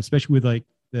honest, especially with like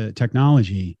the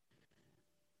technology,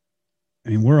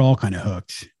 we're all kind of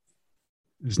hooked.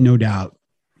 There's no doubt,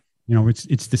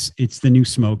 it's the new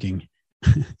smoking.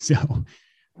 So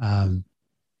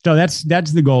that's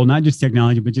the goal, not just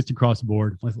technology, but just across the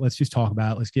board. Let's just talk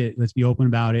about it. Let's be open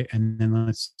about it. And then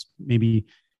let's maybe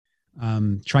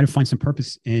try to find some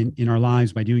purpose in our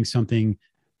lives by doing something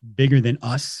bigger than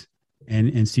us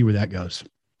and see where that goes.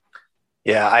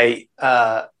 Yeah.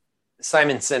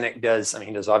 Simon Sinek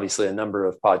does obviously a number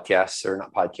of podcasts, or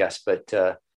not podcasts, but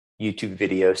YouTube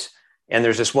videos. And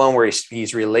there's this one where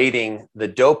he's relating the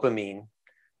dopamine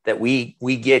that we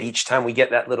get each time we get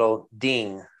that little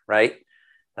ding, right?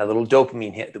 That little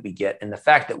dopamine hit that we get. And the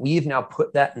fact that we've now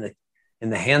put that in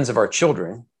the hands of our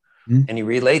children, and he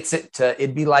relates it to,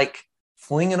 it'd be like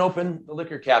flinging open the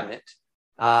liquor cabinet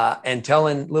and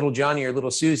telling little Johnny or little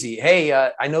Susie, hey,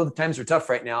 I know the times are tough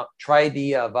right now. Try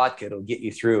the vodka. It'll get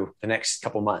you through the next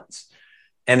couple months.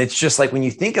 And it's just like, when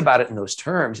you think about it in those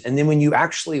terms, and then when you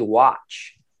actually I've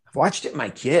watched it with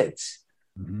my kids.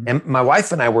 Mm-hmm. And my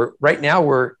wife and I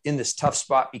we're in this tough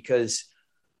spot because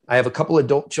I have a couple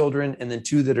adult children and then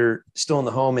 2 that are still in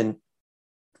the home,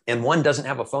 and one doesn't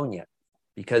have a phone yet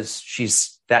because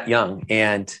she's that young.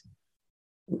 And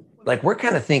like we're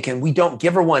kind of thinking we don't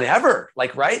give her one ever.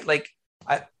 Like, right. Like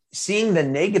seeing the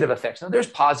negative effects. Now there's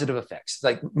positive effects.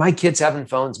 Like my kids having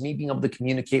phones, me being able to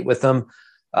communicate with them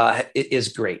it is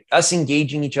great. Us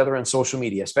engaging each other on social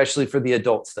media, especially for the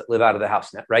adults that live out of the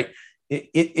house net, right?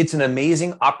 It's an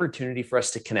amazing opportunity for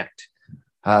us to connect.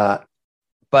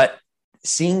 But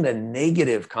seeing the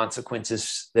negative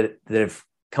consequences that have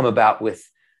come about with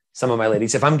some of my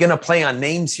ladies, if I'm going to play on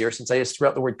names here, since I just threw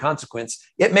out the word consequence,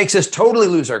 it makes us totally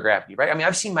lose our gravity, right? I mean,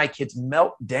 I've seen my kids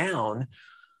melt down.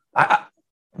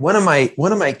 One of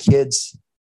my kids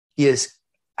is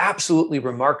absolutely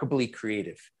remarkably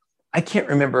creative. I can't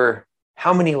remember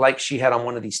how many likes she had on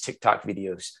one of these TikTok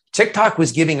videos. TikTok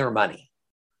was giving her money.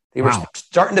 They were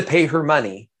starting to pay her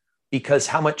money because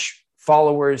how much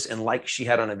followers and likes she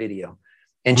had on a video.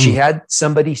 And she had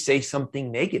somebody say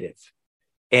something negative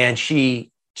and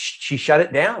she shut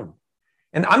it down.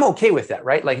 And I'm okay with that,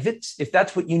 right? Like if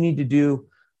that's what you need to do.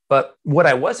 But what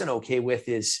I wasn't okay with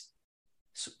is,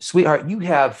 sweetheart, you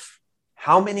have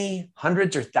how many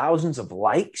hundreds or thousands of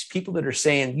likes, people that are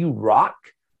saying you rock.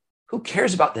 Who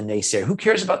cares about the naysayer? Who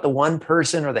cares about the one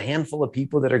person or the handful of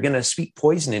people that are going to speak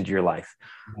poison into your life?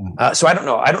 So I don't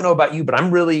know. I don't know about you, but I'm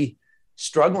really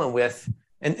struggling with,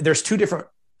 and there's two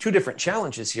different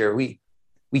challenges here. We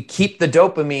keep the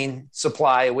dopamine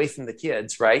supply away from the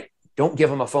kids, right? Don't give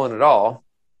them a phone at all,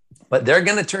 but they're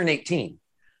going to turn 18,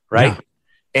 right?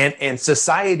 Yeah. And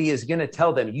society is going to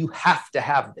tell them you have to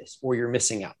have this or you're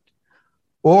missing out.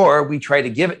 Or we try to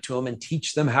give it to them and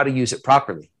teach them how to use it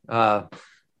properly.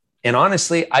 And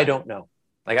honestly, I don't know.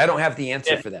 Like, I don't have the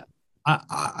answer for that.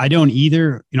 I don't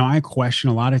either. You know, I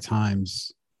question a lot of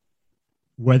times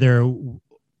whether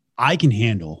I can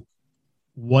handle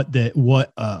what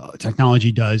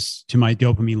technology does to my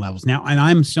dopamine levels now. And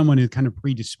I'm someone who's kind of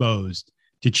predisposed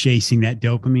to chasing that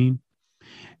dopamine.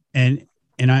 And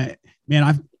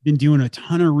I've been doing a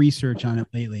ton of research on it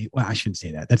lately. Well, I shouldn't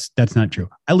say that. That's not true.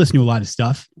 I listen to a lot of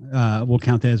stuff. We'll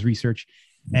count that as research.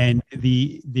 And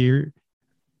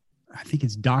I think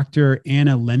it's Dr.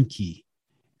 Anna Lemke.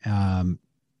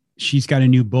 She's got a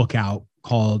new book out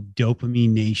called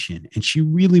Dopamine Nation, and she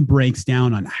really breaks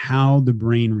down on how the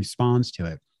brain responds to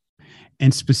it.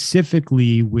 And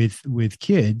specifically with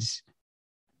kids,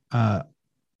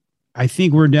 I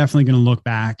think we're definitely going to look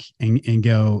back and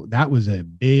go, that was a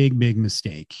big, big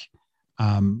mistake.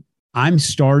 I'm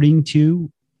starting to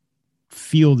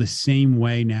feel the same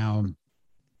way now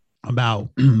about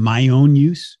my own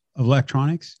use of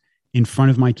electronics in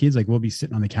front of my kids. Like, we'll be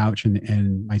sitting on the couch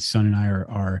and my son and I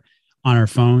are on our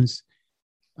phones,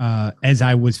 as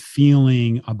I was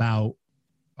feeling about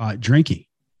drinking,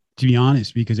 to be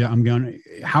honest, because I'm going,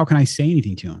 how can I say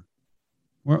anything to him?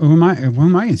 What am I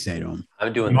going to say to him?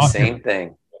 I'm doing the same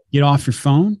thing. Get off your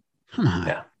phone. Come on.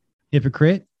 Yeah.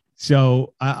 Hypocrite.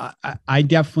 So I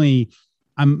definitely,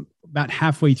 I'm about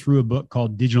halfway through a book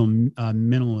called Digital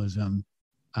Minimalism.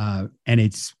 And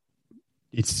it's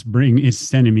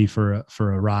sending me for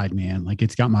a ride, man. Like,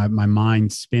 it's got my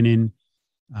mind spinning.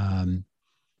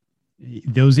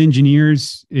 Those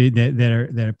engineers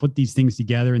that put these things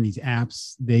together in these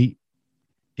apps,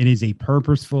 it is a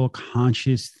purposeful,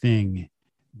 conscious thing.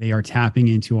 They are tapping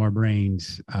into our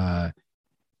brains.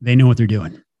 They know what they're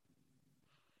doing.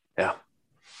 Yeah.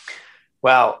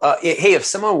 Wow. Hey, if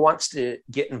someone wants to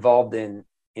get involved in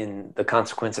the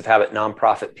Consequence of Habit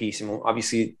nonprofit piece, and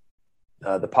obviously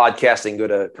the podcast, they can go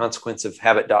to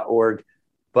consequenceofhabit.org.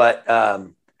 But how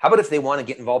about if they want to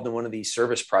get involved in one of these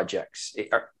service projects?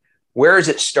 Where is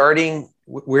it starting?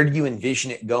 Where do you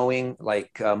envision it going?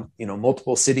 Like,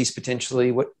 multiple cities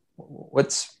potentially.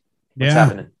 What's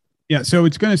happening? Yeah, so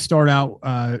it's going to start out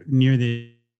near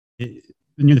the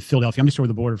Philadelphia. I'm just over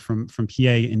the border from PA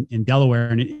in Delaware,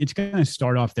 and it's going to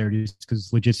start off there just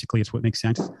because logistically it's what makes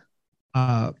sense.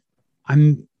 I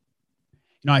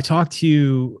talked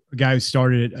to a guy who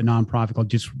started a nonprofit called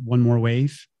Just One More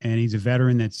Wave, and he's a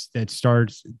veteran they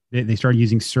started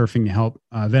using surfing to help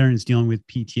veterans dealing with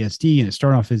PTSD. And it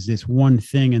started off as this one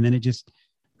thing, and then it just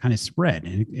kind of spread,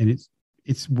 and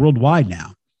it's worldwide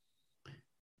now.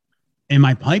 And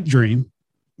my pipe dream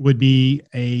would be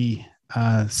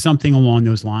something along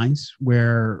those lines,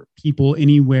 where people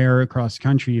anywhere across the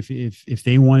country, if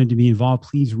they wanted to be involved,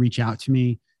 please reach out to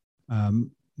me.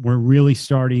 We're really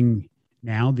starting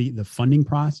now the funding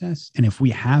process. And if we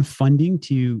have funding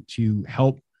to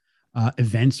help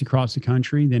events across the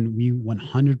country, then we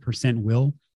 100%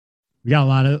 will. We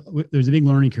got there's a big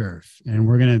learning curve, and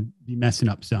we're going to be messing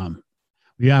up some.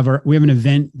 We have an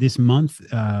event this month.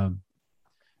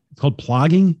 It's called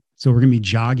plogging. So we're going to be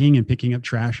jogging and picking up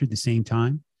trash at the same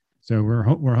time. So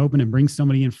we're hoping to bring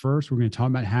somebody in first. We're going to talk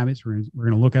about habits. We're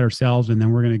going to look at ourselves, and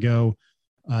then we're going to go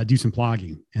do some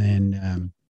blogging. And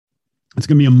it's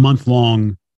going to be a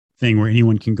month-long thing where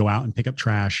anyone can go out and pick up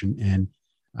trash. And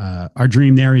our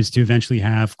dream there is to eventually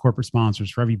have corporate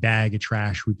sponsors for every bag of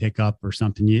trash we pick up or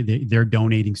something. They're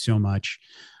donating so much,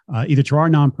 either to our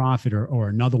nonprofit or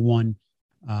another one.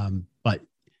 But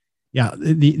yeah,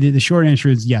 the short answer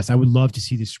is yes. I would love to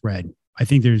see this spread. I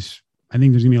think there's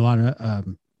going to be a lot of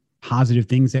positive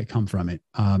things that come from it.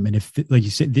 And if, like you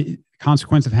said, the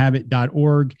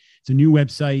consequenceofhabit.org, it's a new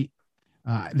website.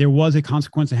 There was a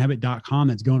consequenceofhabit.com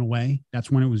that's going away.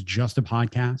 That's when it was just a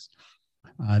podcast.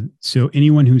 So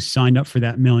anyone who's signed up for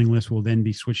that mailing list will then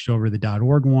be switched over to the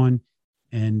 .org one.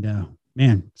 And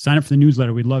man, sign up for the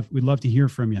newsletter. We'd love to hear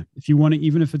from you. If you want to,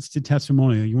 even if it's the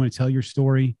testimonial, you want to tell your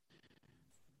story,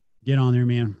 get on there,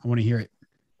 man. I want to hear it.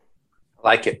 I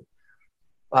like it.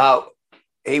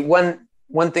 Hey, one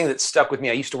thing that stuck with me,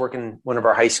 I used to work in one of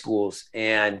our high schools,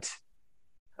 and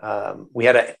we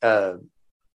had a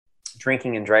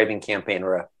drinking and driving campaign,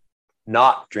 or a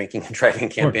not drinking and driving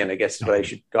campaign, I guess is what I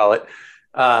should call it.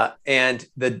 And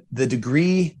the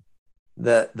degree,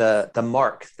 the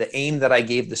mark, the aim that I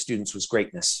gave the students was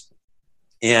greatness.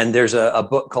 And there's a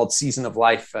book called Season of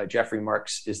Life. Jeffrey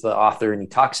Marks is the author, and he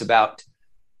talks about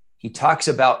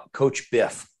Coach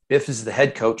Biff. Biff is the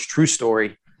head coach, true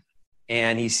story.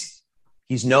 And he's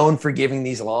known for giving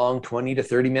these long 20 to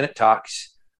 30 minute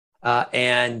talks.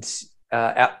 And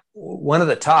at one of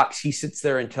the talks, he sits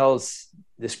there and tells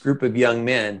this group of young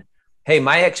men, hey,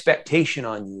 my expectation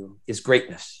on you is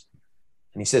greatness.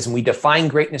 And he says, and we define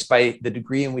greatness by the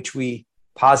degree in which we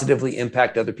positively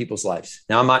impact other people's lives.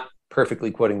 Now, I'm not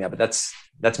perfectly quoting that, but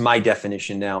that's my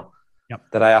definition now. Yep.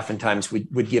 That I oftentimes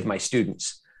would give my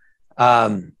students.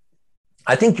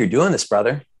 I think you're doing this,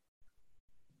 brother.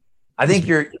 I think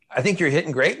you're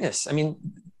hitting greatness. I mean,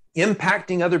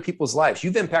 impacting other people's lives.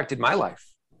 You've impacted my life.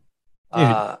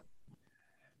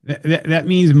 That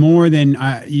means more than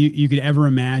you could ever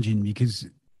imagine, because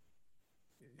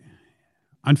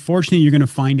unfortunately you're going to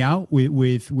find out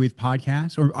with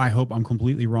podcasts, or I hope I'm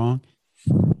completely wrong,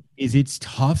 is it's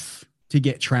tough to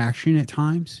get traction at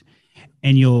times.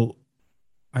 And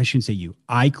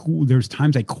there's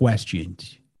times I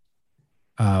questioned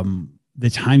the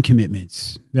time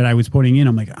commitments that I was putting in.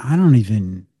 I'm like, I don't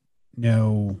even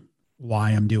know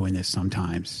why I'm doing this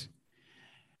sometimes.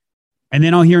 And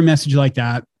then I'll hear a message like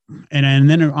that. And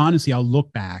then honestly, I'll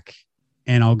look back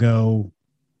and I'll go,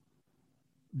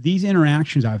 these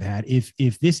interactions I've had,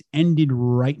 if this ended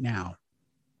right now,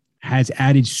 has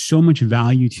added so much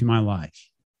value to my life.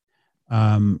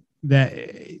 That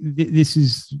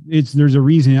there's a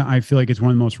reason I feel like it's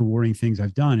one of the most rewarding things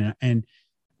I've done. And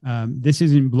this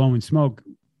isn't blowing smoke.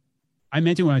 I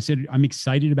meant it when I said I'm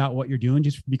excited about what you're doing,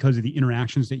 just because of the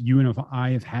interactions that you and I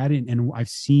have had, and I've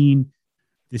seen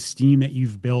the steam that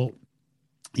you've built,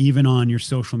 even on your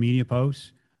social media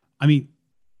posts. I mean,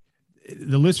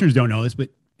 the listeners don't know this, but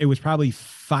it was probably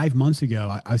 5 months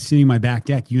ago. I was sitting in my back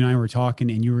deck. You and I were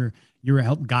talking, and you were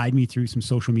helping guide me through some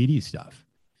social media stuff.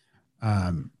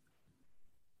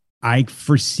 I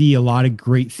foresee a lot of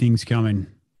great things coming.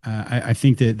 I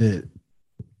think that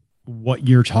what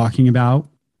you're talking about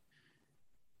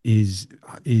is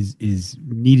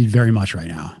needed very much right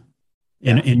now.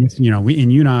 Yeah. And you know,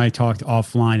 you and I talked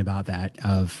offline about that,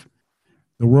 of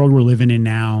the world we're living in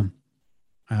now,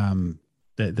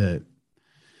 the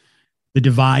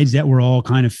divides that we're all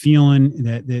kind of feeling,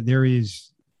 that there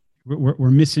is,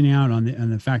 we're missing out on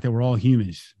the fact that we're all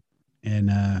humans.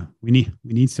 And we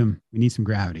need some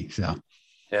gravity. So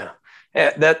yeah,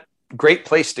 that great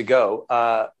place to go.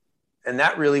 And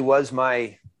that really was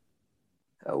my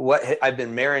what I've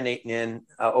been marinating in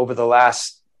over the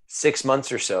last 6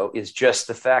 months or so, is just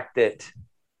the fact that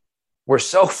we're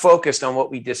so focused on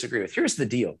what we disagree with. Here's the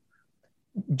deal,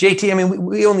 JT. I mean,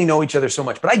 we only know each other so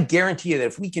much, but I guarantee you that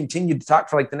if we continue to talk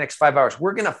for like the next 5 hours,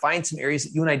 we're going to find some areas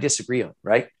that you and I disagree on,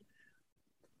 right?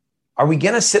 Are we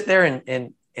going to sit there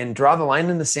and draw the line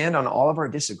in the sand on all of our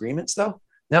disagreements, though?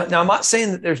 Now I'm not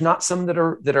saying that there's not some that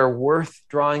are worth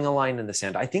drawing a line in the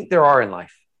sand. I think there are in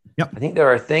life. Yep. I think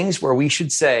there are things where we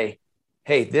should say,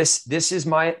 hey, this is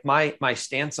my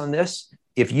stance on this.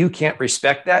 If you can't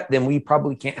respect that, then we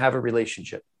probably can't have a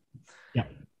relationship. Yeah.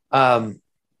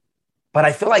 But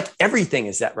I feel like everything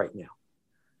is that right now.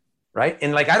 Right.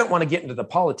 And like, I don't want to get into the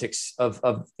politics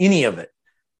of any of it,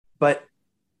 but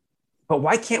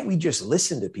why can't we just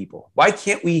listen to people? Why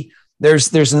can't we?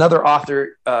 There's another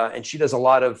author, and she does a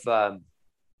lot of, I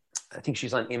think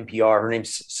she's on NPR. Her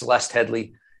name's Celeste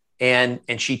Headley. And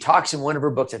she talks in one of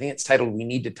her books, I think it's titled We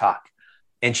Need to Talk.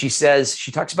 And she says,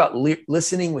 she talks about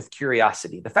listening with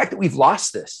curiosity. The fact that we've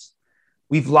lost this,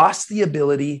 we've lost the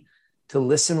ability to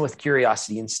listen with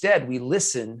curiosity. Instead, we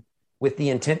listen with the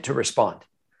intent to respond.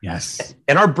 Yes.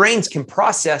 And our brains can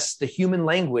process the human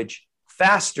language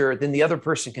faster than the other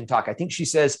person can talk. I think she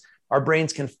says our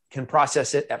brains can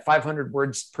process it at 500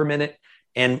 words per minute.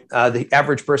 And the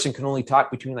average person can only talk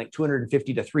between like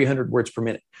 250 to 300 words per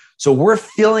minute. So we're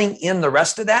filling in the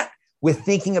rest of that with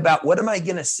thinking about, what am I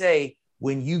going to say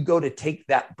when you go to take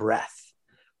that breath?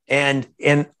 And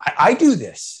I do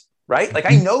this, right? Like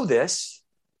I know this,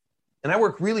 and I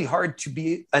work really hard to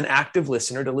be an active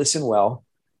listener, to listen well.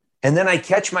 And then I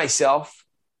catch myself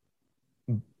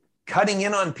cutting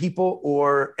in on people,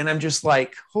 and I'm just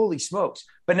like, holy smokes.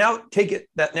 But now take it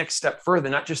that next step further,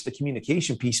 not just the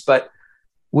communication piece, but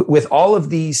with all of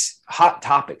these hot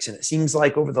topics. And it seems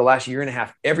like over the last year and a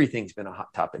half, everything's been a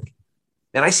hot topic.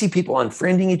 And I see people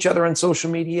unfriending each other on social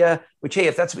media, which, hey,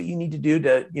 if that's what you need to do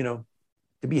to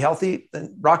be healthy,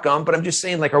 then rock on. But I'm just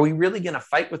saying, like, are we really going to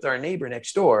fight with our neighbor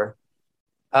next door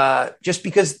just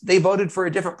because they voted for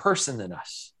a different person than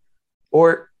us?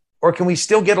 Or can we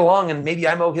still get along, and maybe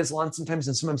I mow his lawn sometimes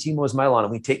and sometimes he mows my lawn,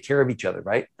 and we take care of each other,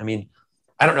 right? I mean,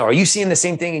 I don't know. Are you seeing the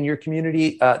same thing in your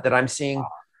community that I'm seeing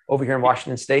over here in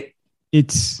Washington State?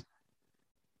 It's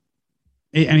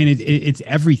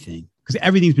everything, because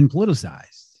everything's been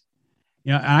politicized.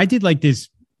 I did like this,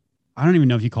 I don't even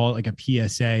know if you call it like a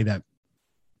PSA, that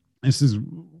this is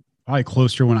probably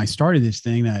closer when I started this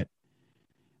thing, that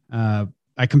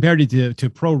I compared it to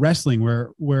pro wrestling,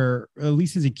 where at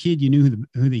least as a kid, you knew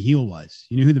who the heel was.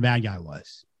 You knew who the bad guy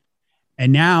was.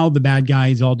 And now the bad guy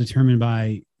is all determined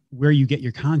by where you get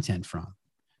your content from,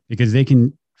 because they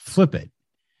can flip it.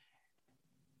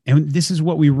 And this is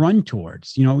what we run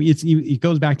towards. It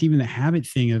goes back to even the habit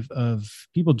thing of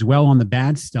people dwell on the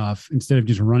bad stuff instead of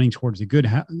just running towards the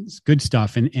good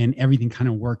stuff. And everything kind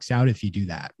of works out if you do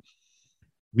that.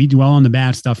 We dwell on the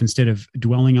bad stuff instead of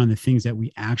dwelling on the things that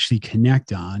we actually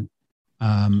connect on.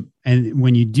 And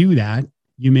when you do that,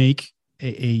 you make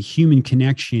a human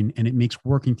connection, and it makes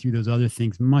working through those other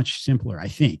things much simpler, I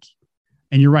think.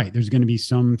 And you're right. There's going to be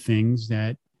some things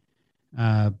that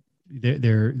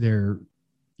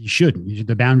you shouldn't.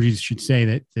 The boundaries should say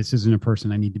that this isn't a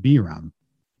person I need to be around.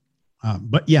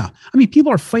 But yeah, I mean,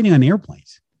 people are fighting on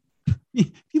airplanes.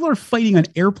 People are fighting on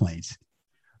airplanes.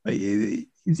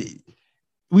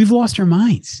 We've lost our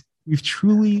minds. We've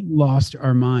truly lost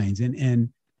our minds. And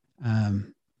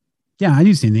yeah, I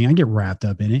do the same thing. I get wrapped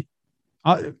up in it.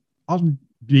 I'll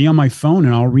be on my phone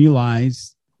and I'll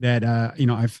realize that,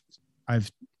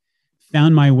 I've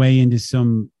found my way into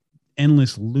some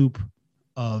endless loop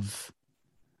of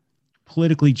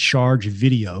politically charged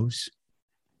videos.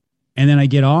 And then I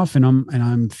get off and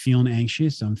I'm feeling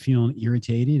anxious. I'm feeling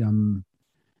irritated.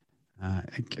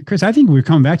 Chris, I think we're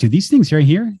coming back to these things right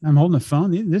here. I'm holding the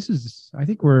phone. I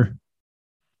think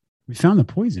we found the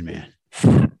poison, man.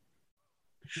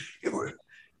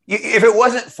 If it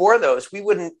wasn't for those, we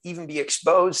wouldn't even be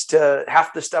exposed to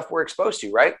half the stuff we're exposed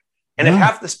to, right? And if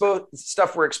half the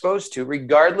stuff we're exposed to,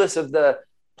 regardless of the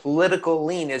political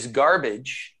lean, is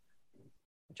garbage,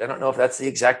 which I don't know if that's the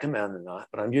exact amount or not,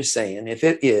 but I'm just saying, if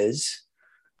it is,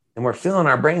 then we're filling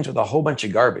our brains with a whole bunch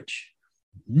of garbage.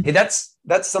 Mm-hmm. Hey,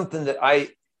 that's something that I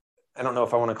don't know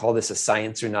if I want to call this a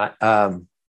science or not.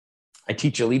 I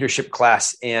teach a leadership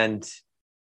class, and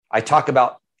I talk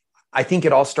about, I think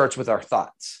it all starts with our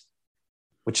thoughts,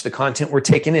 which the content we're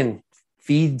taking in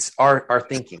feeds our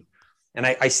thinking. And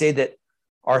I say that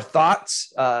our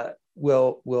thoughts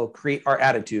will create our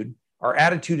attitude. Our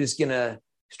attitude is going to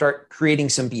start creating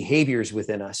some behaviors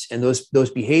within us. And those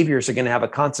behaviors are going to have a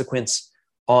consequence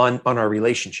on our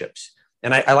relationships.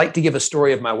 And I like to give a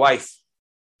story of my wife.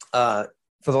 For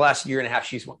the last year and a half,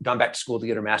 she's gone back to school to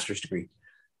get her master's degree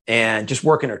and just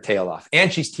working her tail off.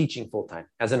 And she's teaching full-time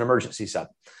as an emergency sub.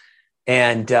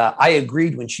 And I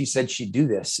agreed when she said she'd do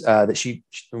this,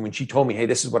 when she told me, hey,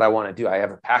 this is what I want to do. I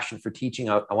have a passion for teaching.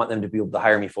 I want them to be able to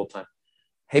hire me full-time.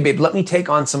 Hey, babe, let me take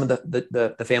on some of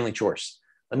the family chores.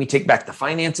 Let me take back the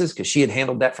finances, because she had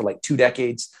handled that for like 2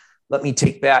 decades. Let me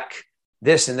take back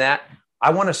this and that.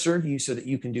 I want to serve you so that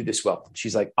you can do this well.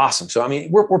 She's like, awesome. So, I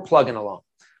mean, we're plugging along.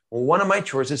 Well, one of my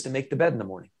chores is to make the bed in the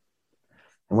morning.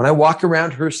 And when I walk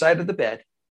around her side of the bed,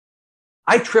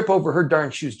 I trip over her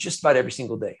darn shoes just about every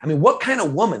single day. I mean, what kind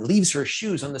of woman leaves her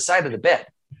shoes on the side of the bed,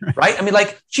 right? I mean,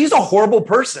 like, she's a horrible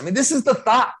person. I mean, this is the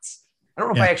thoughts. I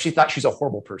don't know if I actually thought she's a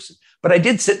horrible person, but I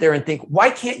did sit there and think, why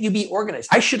can't you be organized?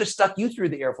 I should have stuck you through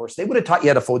the Air Force. They would have taught you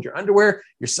how to fold your underwear,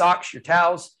 your socks, your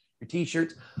towels, your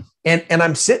t-shirts. And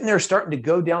I'm sitting there starting to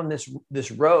go down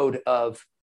this road of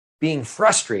being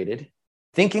frustrated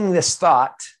thinking this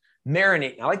thought,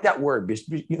 marinating. I like that word because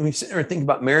you sit there and think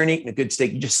about marinating a good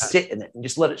steak. You just sit in it and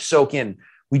just let it soak in.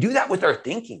 We do that with our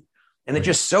thinking, and it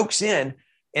just soaks in.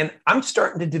 And I'm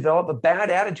starting to develop a bad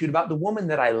attitude about the woman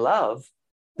that I love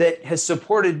that has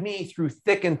supported me through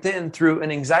thick and thin, through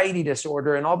an anxiety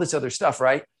disorder and all this other stuff,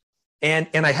 right? And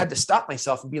I had to stop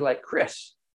myself and be like,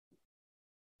 Chris,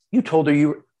 you told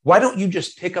her why don't you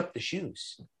just pick up the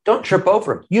shoes? Don't trip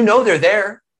over them. You know they're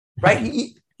there, right?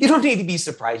 You don't need to be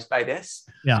surprised by this.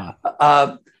 Yeah.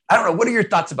 I don't know. What are your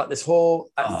thoughts about this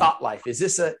whole thought life? Does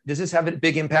this have a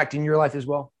big impact in your life as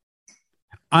well?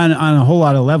 On a whole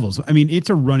lot of levels. I mean, it's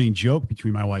a running joke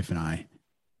between my wife and I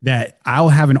that I'll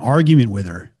have an argument with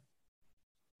her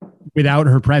without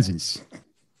her presence.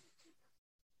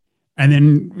 And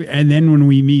then when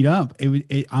we meet up,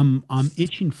 I'm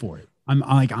itching for it.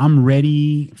 I'm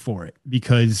ready for it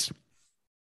because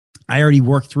I already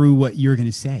worked through what you're going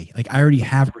to say. Like, I already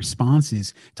have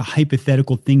responses to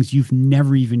hypothetical things you've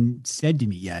never even said to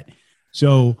me yet.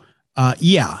 So,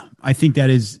 yeah, I think that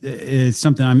is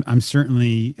something I'm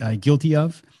certainly guilty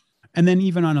of. And then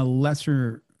even on a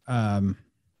lesser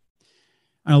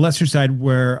side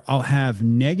where I'll have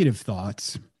negative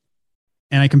thoughts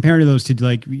and I compare to those to,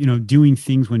 like, doing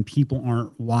things when people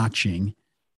aren't watching.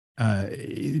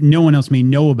 No one else may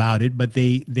know about it, but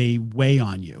they weigh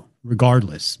on you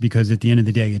regardless, because at the end of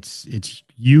the day, it's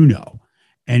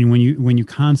and when you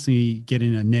constantly get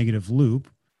in a negative loop,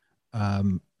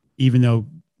 even though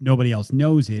nobody else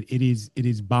knows it, it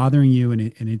is bothering you,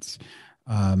 and it's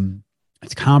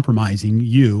compromising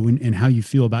you and how you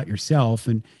feel about yourself,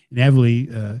 and inevitably,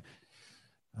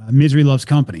 misery loves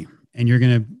company, and you're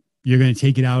gonna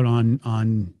take it out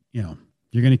on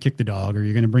you're gonna kick the dog, or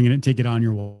you're gonna bring it and take it on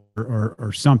your wall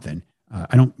or something.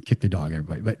 I don't kick the dog,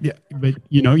 everybody, but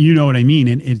you know what I mean.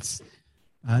 And it's,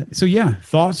 so yeah,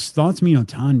 thoughts mean a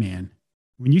ton, man.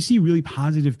 When you see really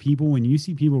positive people, when you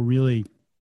see people really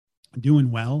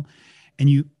doing well, and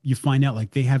you find out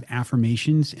like they have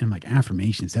affirmations, and I'm like,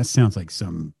 affirmations, that sounds like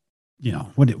some,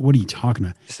 what are you talking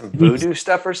about? Some voodoo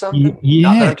stuff or something? Yeah.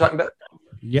 Not that I'm talking about.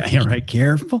 Yeah, right.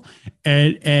 Careful.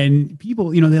 And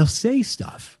people, they'll say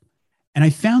stuff. And I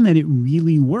found that it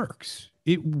really works.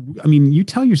 You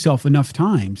tell yourself enough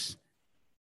times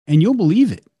and you'll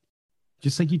believe it.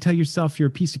 Just like you tell yourself you're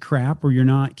a piece of crap, or you're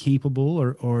not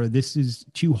capable, or this is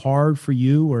too hard for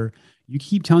you, or you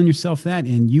keep telling yourself that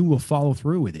and you will follow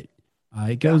through with it.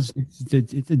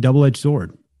 It's a double-edged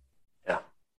sword. Yeah.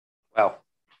 Wow.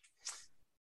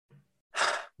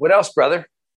 What else, brother?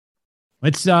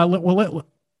 Let's, if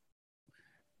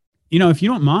you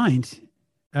don't mind,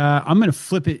 I'm going to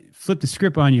flip the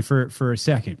script on you for a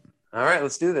second. All right,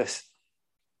 let's do this.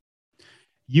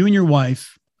 You and your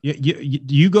wife,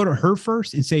 you go to her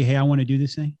first and say, hey, I want to do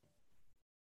this thing?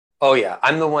 Oh, yeah.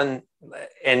 I'm the one,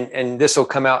 and this will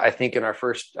come out, I think, in our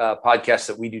first podcast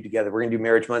that we do together. We're going to do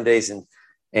Marriage Mondays,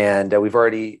 and we've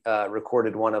already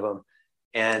recorded one of them.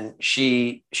 And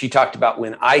she talked about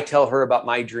when I tell her about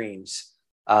my dreams,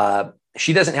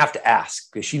 she doesn't have to ask,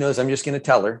 because she knows I'm just going to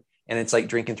tell her. And it's like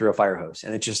drinking through a fire hose,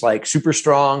 and it's just like super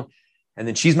strong. And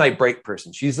then she's my brake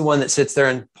person. She's the one that sits there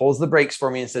and pulls the brakes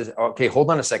for me and says, okay, hold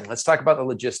on a second. Let's talk about the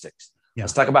logistics. Yeah.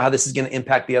 Let's talk about how this is going to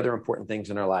impact the other important things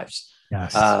in our lives.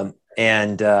 Yes. So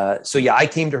yeah, I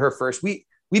came to her first. We've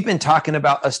been talking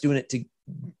about us doing a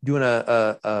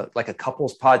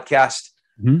couples podcast.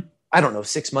 Mm-hmm. I don't know,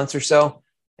 6 months or so.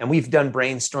 And we've done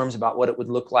brainstorms about what it would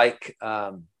look like.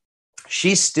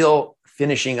 She's still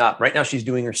finishing up. Right now, she's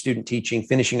doing her student teaching,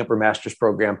 finishing up her master's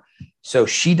program. So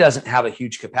she doesn't have a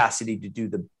huge capacity to do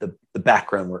the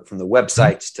background work, from the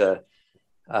websites to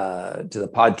the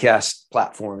podcast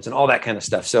platforms and all that kind of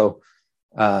stuff. So,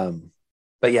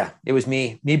 but yeah, it was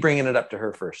me bringing it up to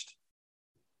her first.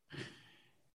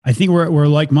 I think we're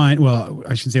like-minded. Well,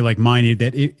 I should say like-minded,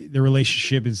 that the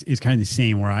relationship is kind of the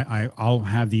same, where I'll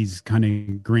have these kind of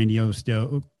grandioso, is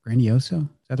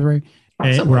that the right?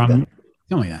 Something like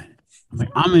that. I'm like,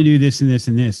 I'm going to do this and this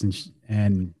and this.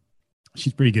 And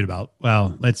she's pretty good about,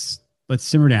 well, let's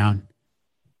simmer down.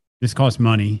 This costs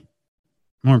money.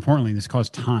 More importantly, this costs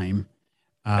time.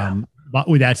 But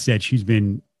with that said, she's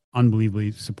been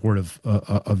unbelievably supportive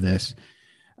of this.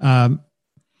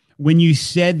 When you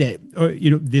said that,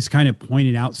 this kind of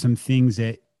pointed out some things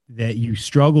that you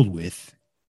struggled with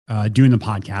doing the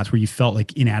podcast, where you felt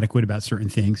like inadequate about certain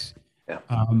things. Yeah.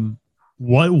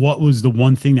 What was the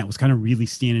one thing that was kind of really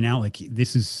standing out? Like,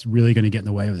 this is really going to get in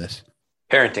the way of this?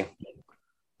 Parenting.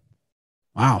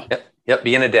 Wow. Yep.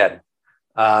 Being a dad.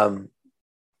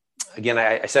 Again,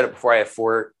 I said it before, I have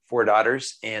four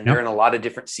daughters, and they're in a lot of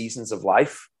different seasons of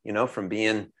life, from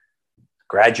being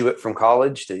graduate from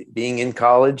college to being in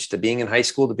college to being in high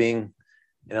school to being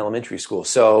in elementary school.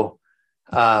 So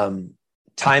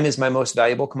time is my most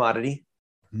valuable commodity.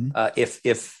 If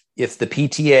the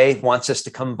PTA wants us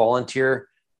to come volunteer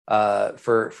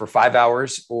for 5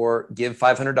 hours or give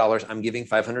 $500, I'm giving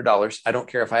 $500. I don't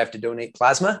care if I have to donate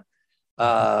plasma,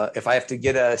 if I have to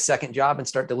get a second job and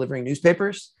start delivering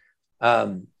newspapers.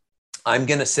 I'm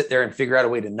going to sit there and figure out a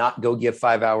way to not go give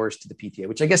 5 hours to the PTA,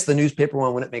 which I guess the newspaper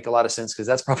one wouldn't make a lot of sense because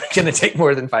that's probably going to take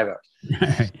more than 5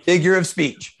 hours. Figure of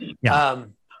speech. Yeah.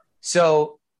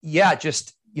 So yeah,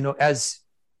 just, as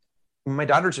my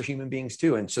daughters are human beings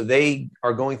too. And so they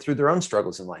are going through their own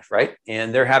struggles in life. Right.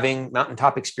 And they're having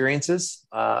mountaintop experiences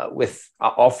with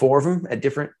all 4 of them at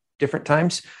different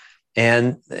times.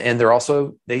 And they're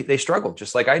also, they struggle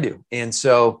just like I do. And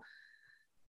so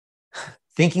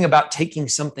thinking about taking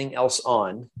something else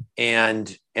on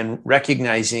and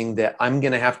recognizing that I'm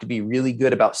going to have to be really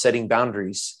good about setting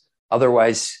boundaries.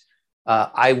 Otherwise,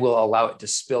 I will allow it to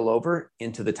spill over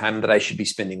into the time that I should be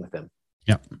spending with them.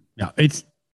 Yeah. Yeah.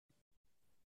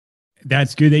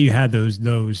 That's good that you had those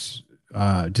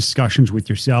discussions with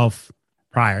yourself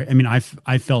prior. I mean,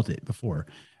 I felt it before.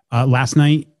 Last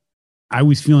night, I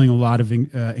was feeling a lot of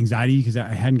anxiety because I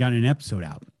hadn't gotten an episode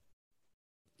out.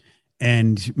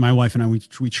 And my wife and I, we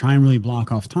try and really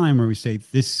block off time where we say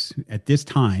at this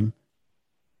time,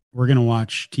 we're going to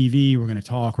watch TV, we're going to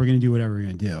talk, we're going to do whatever we're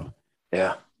going to do.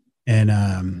 Yeah.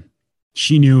 And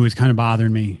she knew it was kind of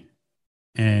bothering me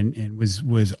and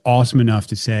was awesome enough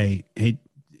to say, hey,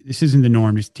 this isn't the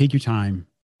norm. Just take your time,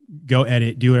 go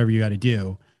edit, do whatever you got to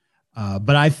do.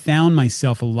 But I found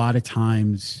myself a lot of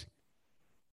times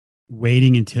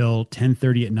waiting until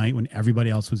 10:30 at night when everybody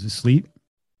else was asleep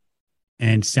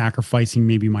and sacrificing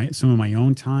maybe some of my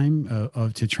own time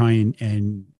to try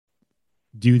and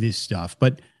do this stuff.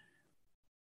 But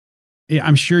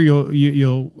I'm sure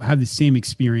you'll have the same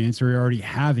experience, or you're already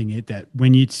having it, that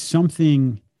when it's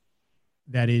something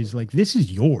that is like, this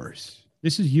is yours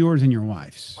and your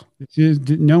wife's. There's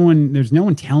no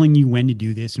one telling you when to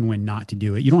do this and when not to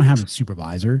do it. You don't have a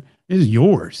supervisor. This is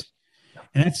yours.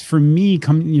 And that's for me,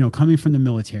 coming from the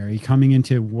military, coming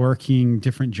into working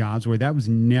different jobs where that was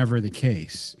never the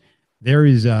case.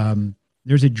 There's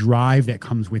a drive that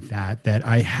comes with that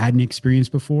I hadn't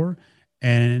experienced before.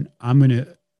 And I'm going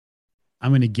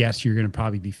to guess you're going to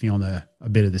probably be feeling a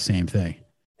bit of the same thing.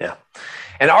 Yeah.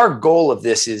 And our goal of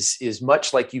this is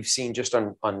much like you've seen just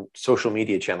on social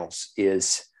media channels,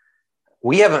 is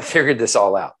we haven't figured this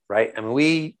all out, right? I mean,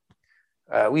 we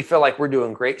feel like we're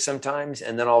doing great sometimes,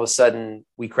 and then all of a sudden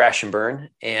we crash and burn.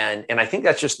 And I think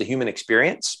that's just the human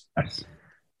experience. Yes.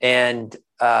 And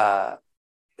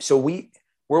so we're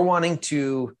wanting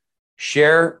to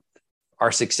share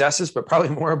our successes, but probably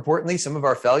more importantly, some of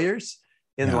our failures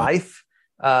in life,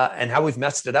 and how we've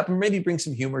messed it up, and maybe bring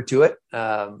some humor to it.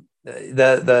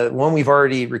 The one we've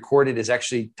already recorded is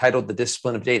actually titled The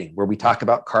Discipline of Dating, where we talk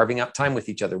about carving out time with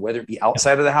each other, whether it be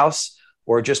outside of the house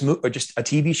or just a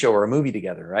TV show or a movie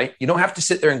together, right? You don't have to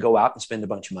sit there and go out and spend a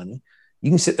bunch of money.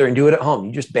 You can sit there and do it at home.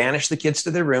 You just banish the kids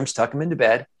to their rooms, tuck them into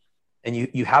bed, and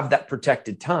you have that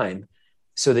protected time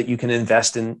so that you can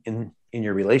invest in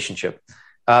your relationship.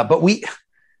 But we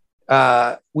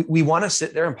want to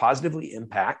sit there and positively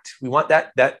impact. We want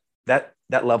that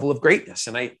level of greatness.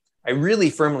 And I really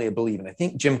firmly believe, and I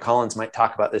think Jim Collins might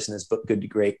talk about this in his book, Good to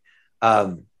Great.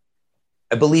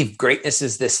 I believe greatness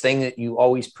is this thing that you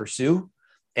always pursue.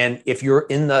 And if you're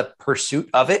in the pursuit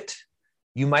of it,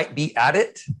 you might be at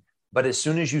it. But as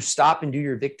soon as you stop and do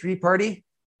your victory party,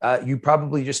 you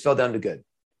probably just fell down to good.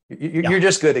 You're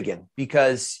just good again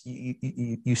because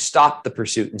you stop the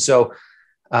pursuit. And so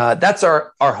that's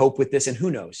our hope with this. And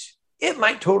who knows, it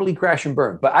might totally crash and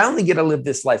burn, but I only get to live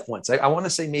this life once. I want to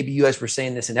say, maybe you guys were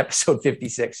saying this in episode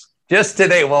 56 just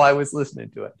today while I was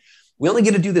listening to it. We only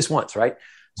get to do this once, right?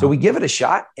 So we give it a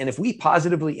shot. And if we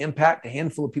positively impact a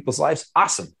handful of people's lives,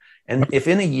 awesome. And if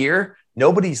in a year,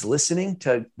 nobody's listening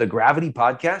to the Gravity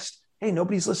podcast, hey,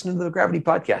 nobody's listening to the Gravity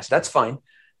podcast. That's fine.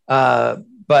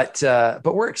 But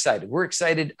we're excited. We're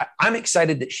excited. I'm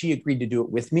excited that she agreed to do it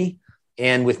with me.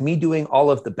 And with me doing all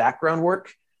of the background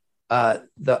work,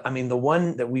 the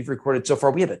one that we've recorded so far,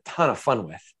 we had a ton of fun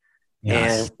with.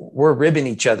 Yes. And we're ribbing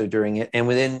each other during it.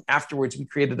 And afterwards, we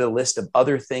created a list of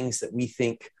other things that we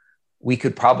think we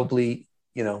could probably,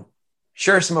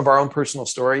 share some of our own personal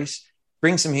stories,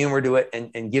 bring some humor to it,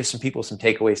 and give some people some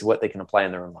takeaways of what they can apply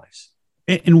in their own lives.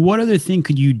 And what other thing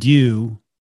could you do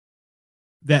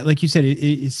that, like you said,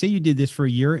 say you did this for a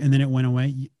year and then it went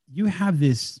away. You have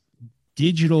this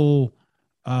digital,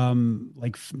 I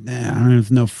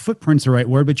don't know if footprint's the right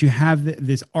word, but you have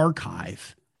this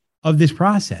archive of this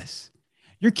process.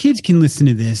 Your kids can listen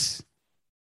to this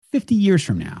 50 years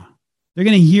from now. They're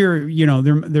going to hear,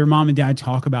 their mom and dad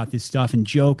talk about this stuff and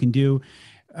joke and do.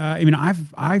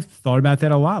 I've thought about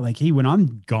that a lot. Like, hey, when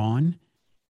I'm gone,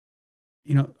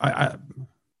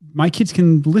 my kids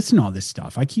can listen to all this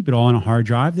stuff. I keep it all on a hard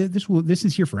drive. This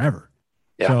is here forever.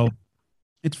 Yeah. So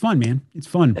it's fun, man. It's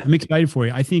fun. Yeah. I'm excited for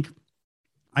you. I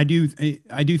do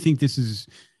think this is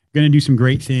going to do some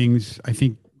great things. I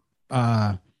think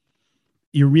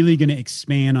you're really going to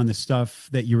expand on the stuff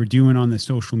that you were doing on the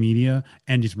social media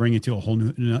and just bring it to a whole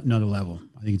another level.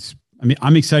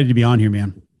 I'm excited to be on here,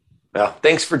 man. Well,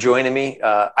 thanks for joining me.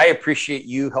 I appreciate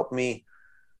you helping me.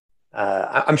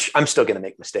 I'm still going to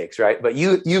make mistakes, right? But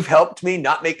you've helped me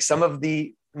not make some of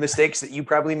the mistakes that you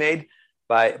probably made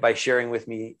by sharing with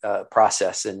me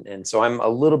process. And so I'm a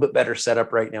little bit better set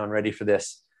up right now and ready for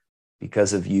this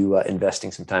because of you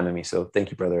investing some time in me. So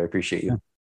thank you, brother. I appreciate you.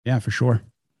 Yeah, for sure.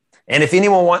 And if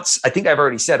anyone wants, I think I've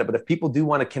already said it, but if people do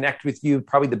want to connect with you,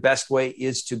 probably the best way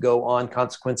is to go on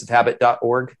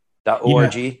consequenceofhabit.org.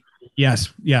 Yes.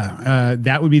 Yeah.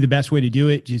 That would be the best way to do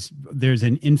it. Just there's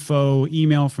an info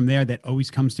email from there that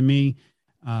always comes to me.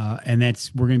 And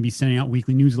we're going to be sending out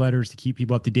weekly newsletters to keep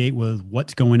people up to date with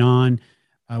what's going on.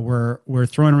 We're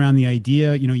throwing around the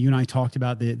idea, you and I talked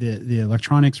about the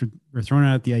electronics. We're throwing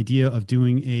out the idea of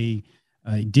doing a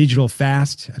digital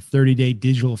fast, a 30-day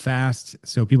digital fast,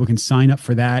 so people can sign up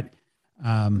for that.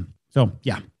 So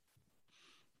yeah.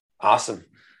 Awesome.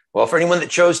 Well, for anyone that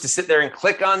chose to sit there and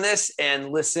click on this and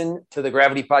listen to the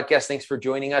Gravity Podcast, thanks for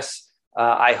joining us.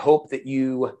 I hope that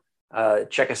you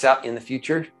check us out in the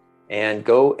future and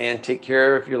go and take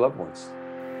care of your loved ones.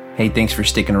 Hey, thanks for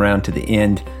sticking around to the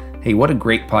end. Hey, what a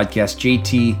great podcast.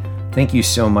 JT, thank you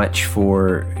so much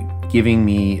for giving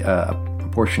me a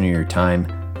portion of your time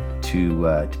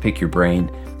to pick your brain.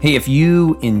 Hey, if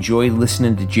you enjoy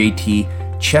listening to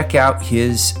JT, check out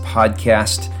his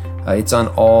podcast. It's on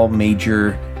all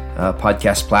major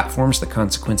podcast platforms, the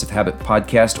Consequence of Habit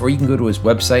podcast, or you can go to his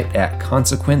website at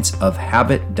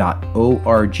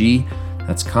consequenceofhabit.org.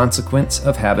 That's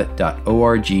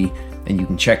consequenceofhabit.org, and you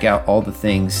can check out all the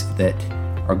things that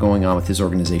are going on with his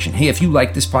organization. Hey, if you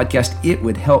like this podcast, it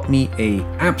would help me a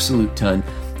absolute ton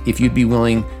if you'd be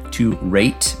willing to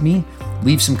rate me,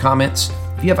 leave some comments.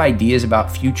 If you have ideas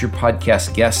about future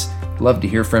podcast guests, I'd love to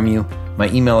hear from you. My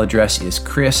email address is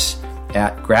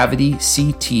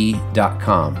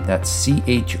chris@gravityct.com. That's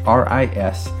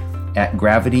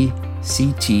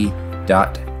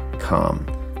CHRIS@gravityct.com.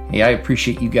 Hey, I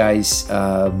appreciate you guys.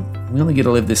 We only get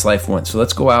to live this life once, so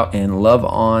let's go out and love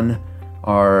on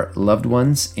our loved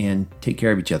ones and take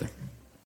care of each other.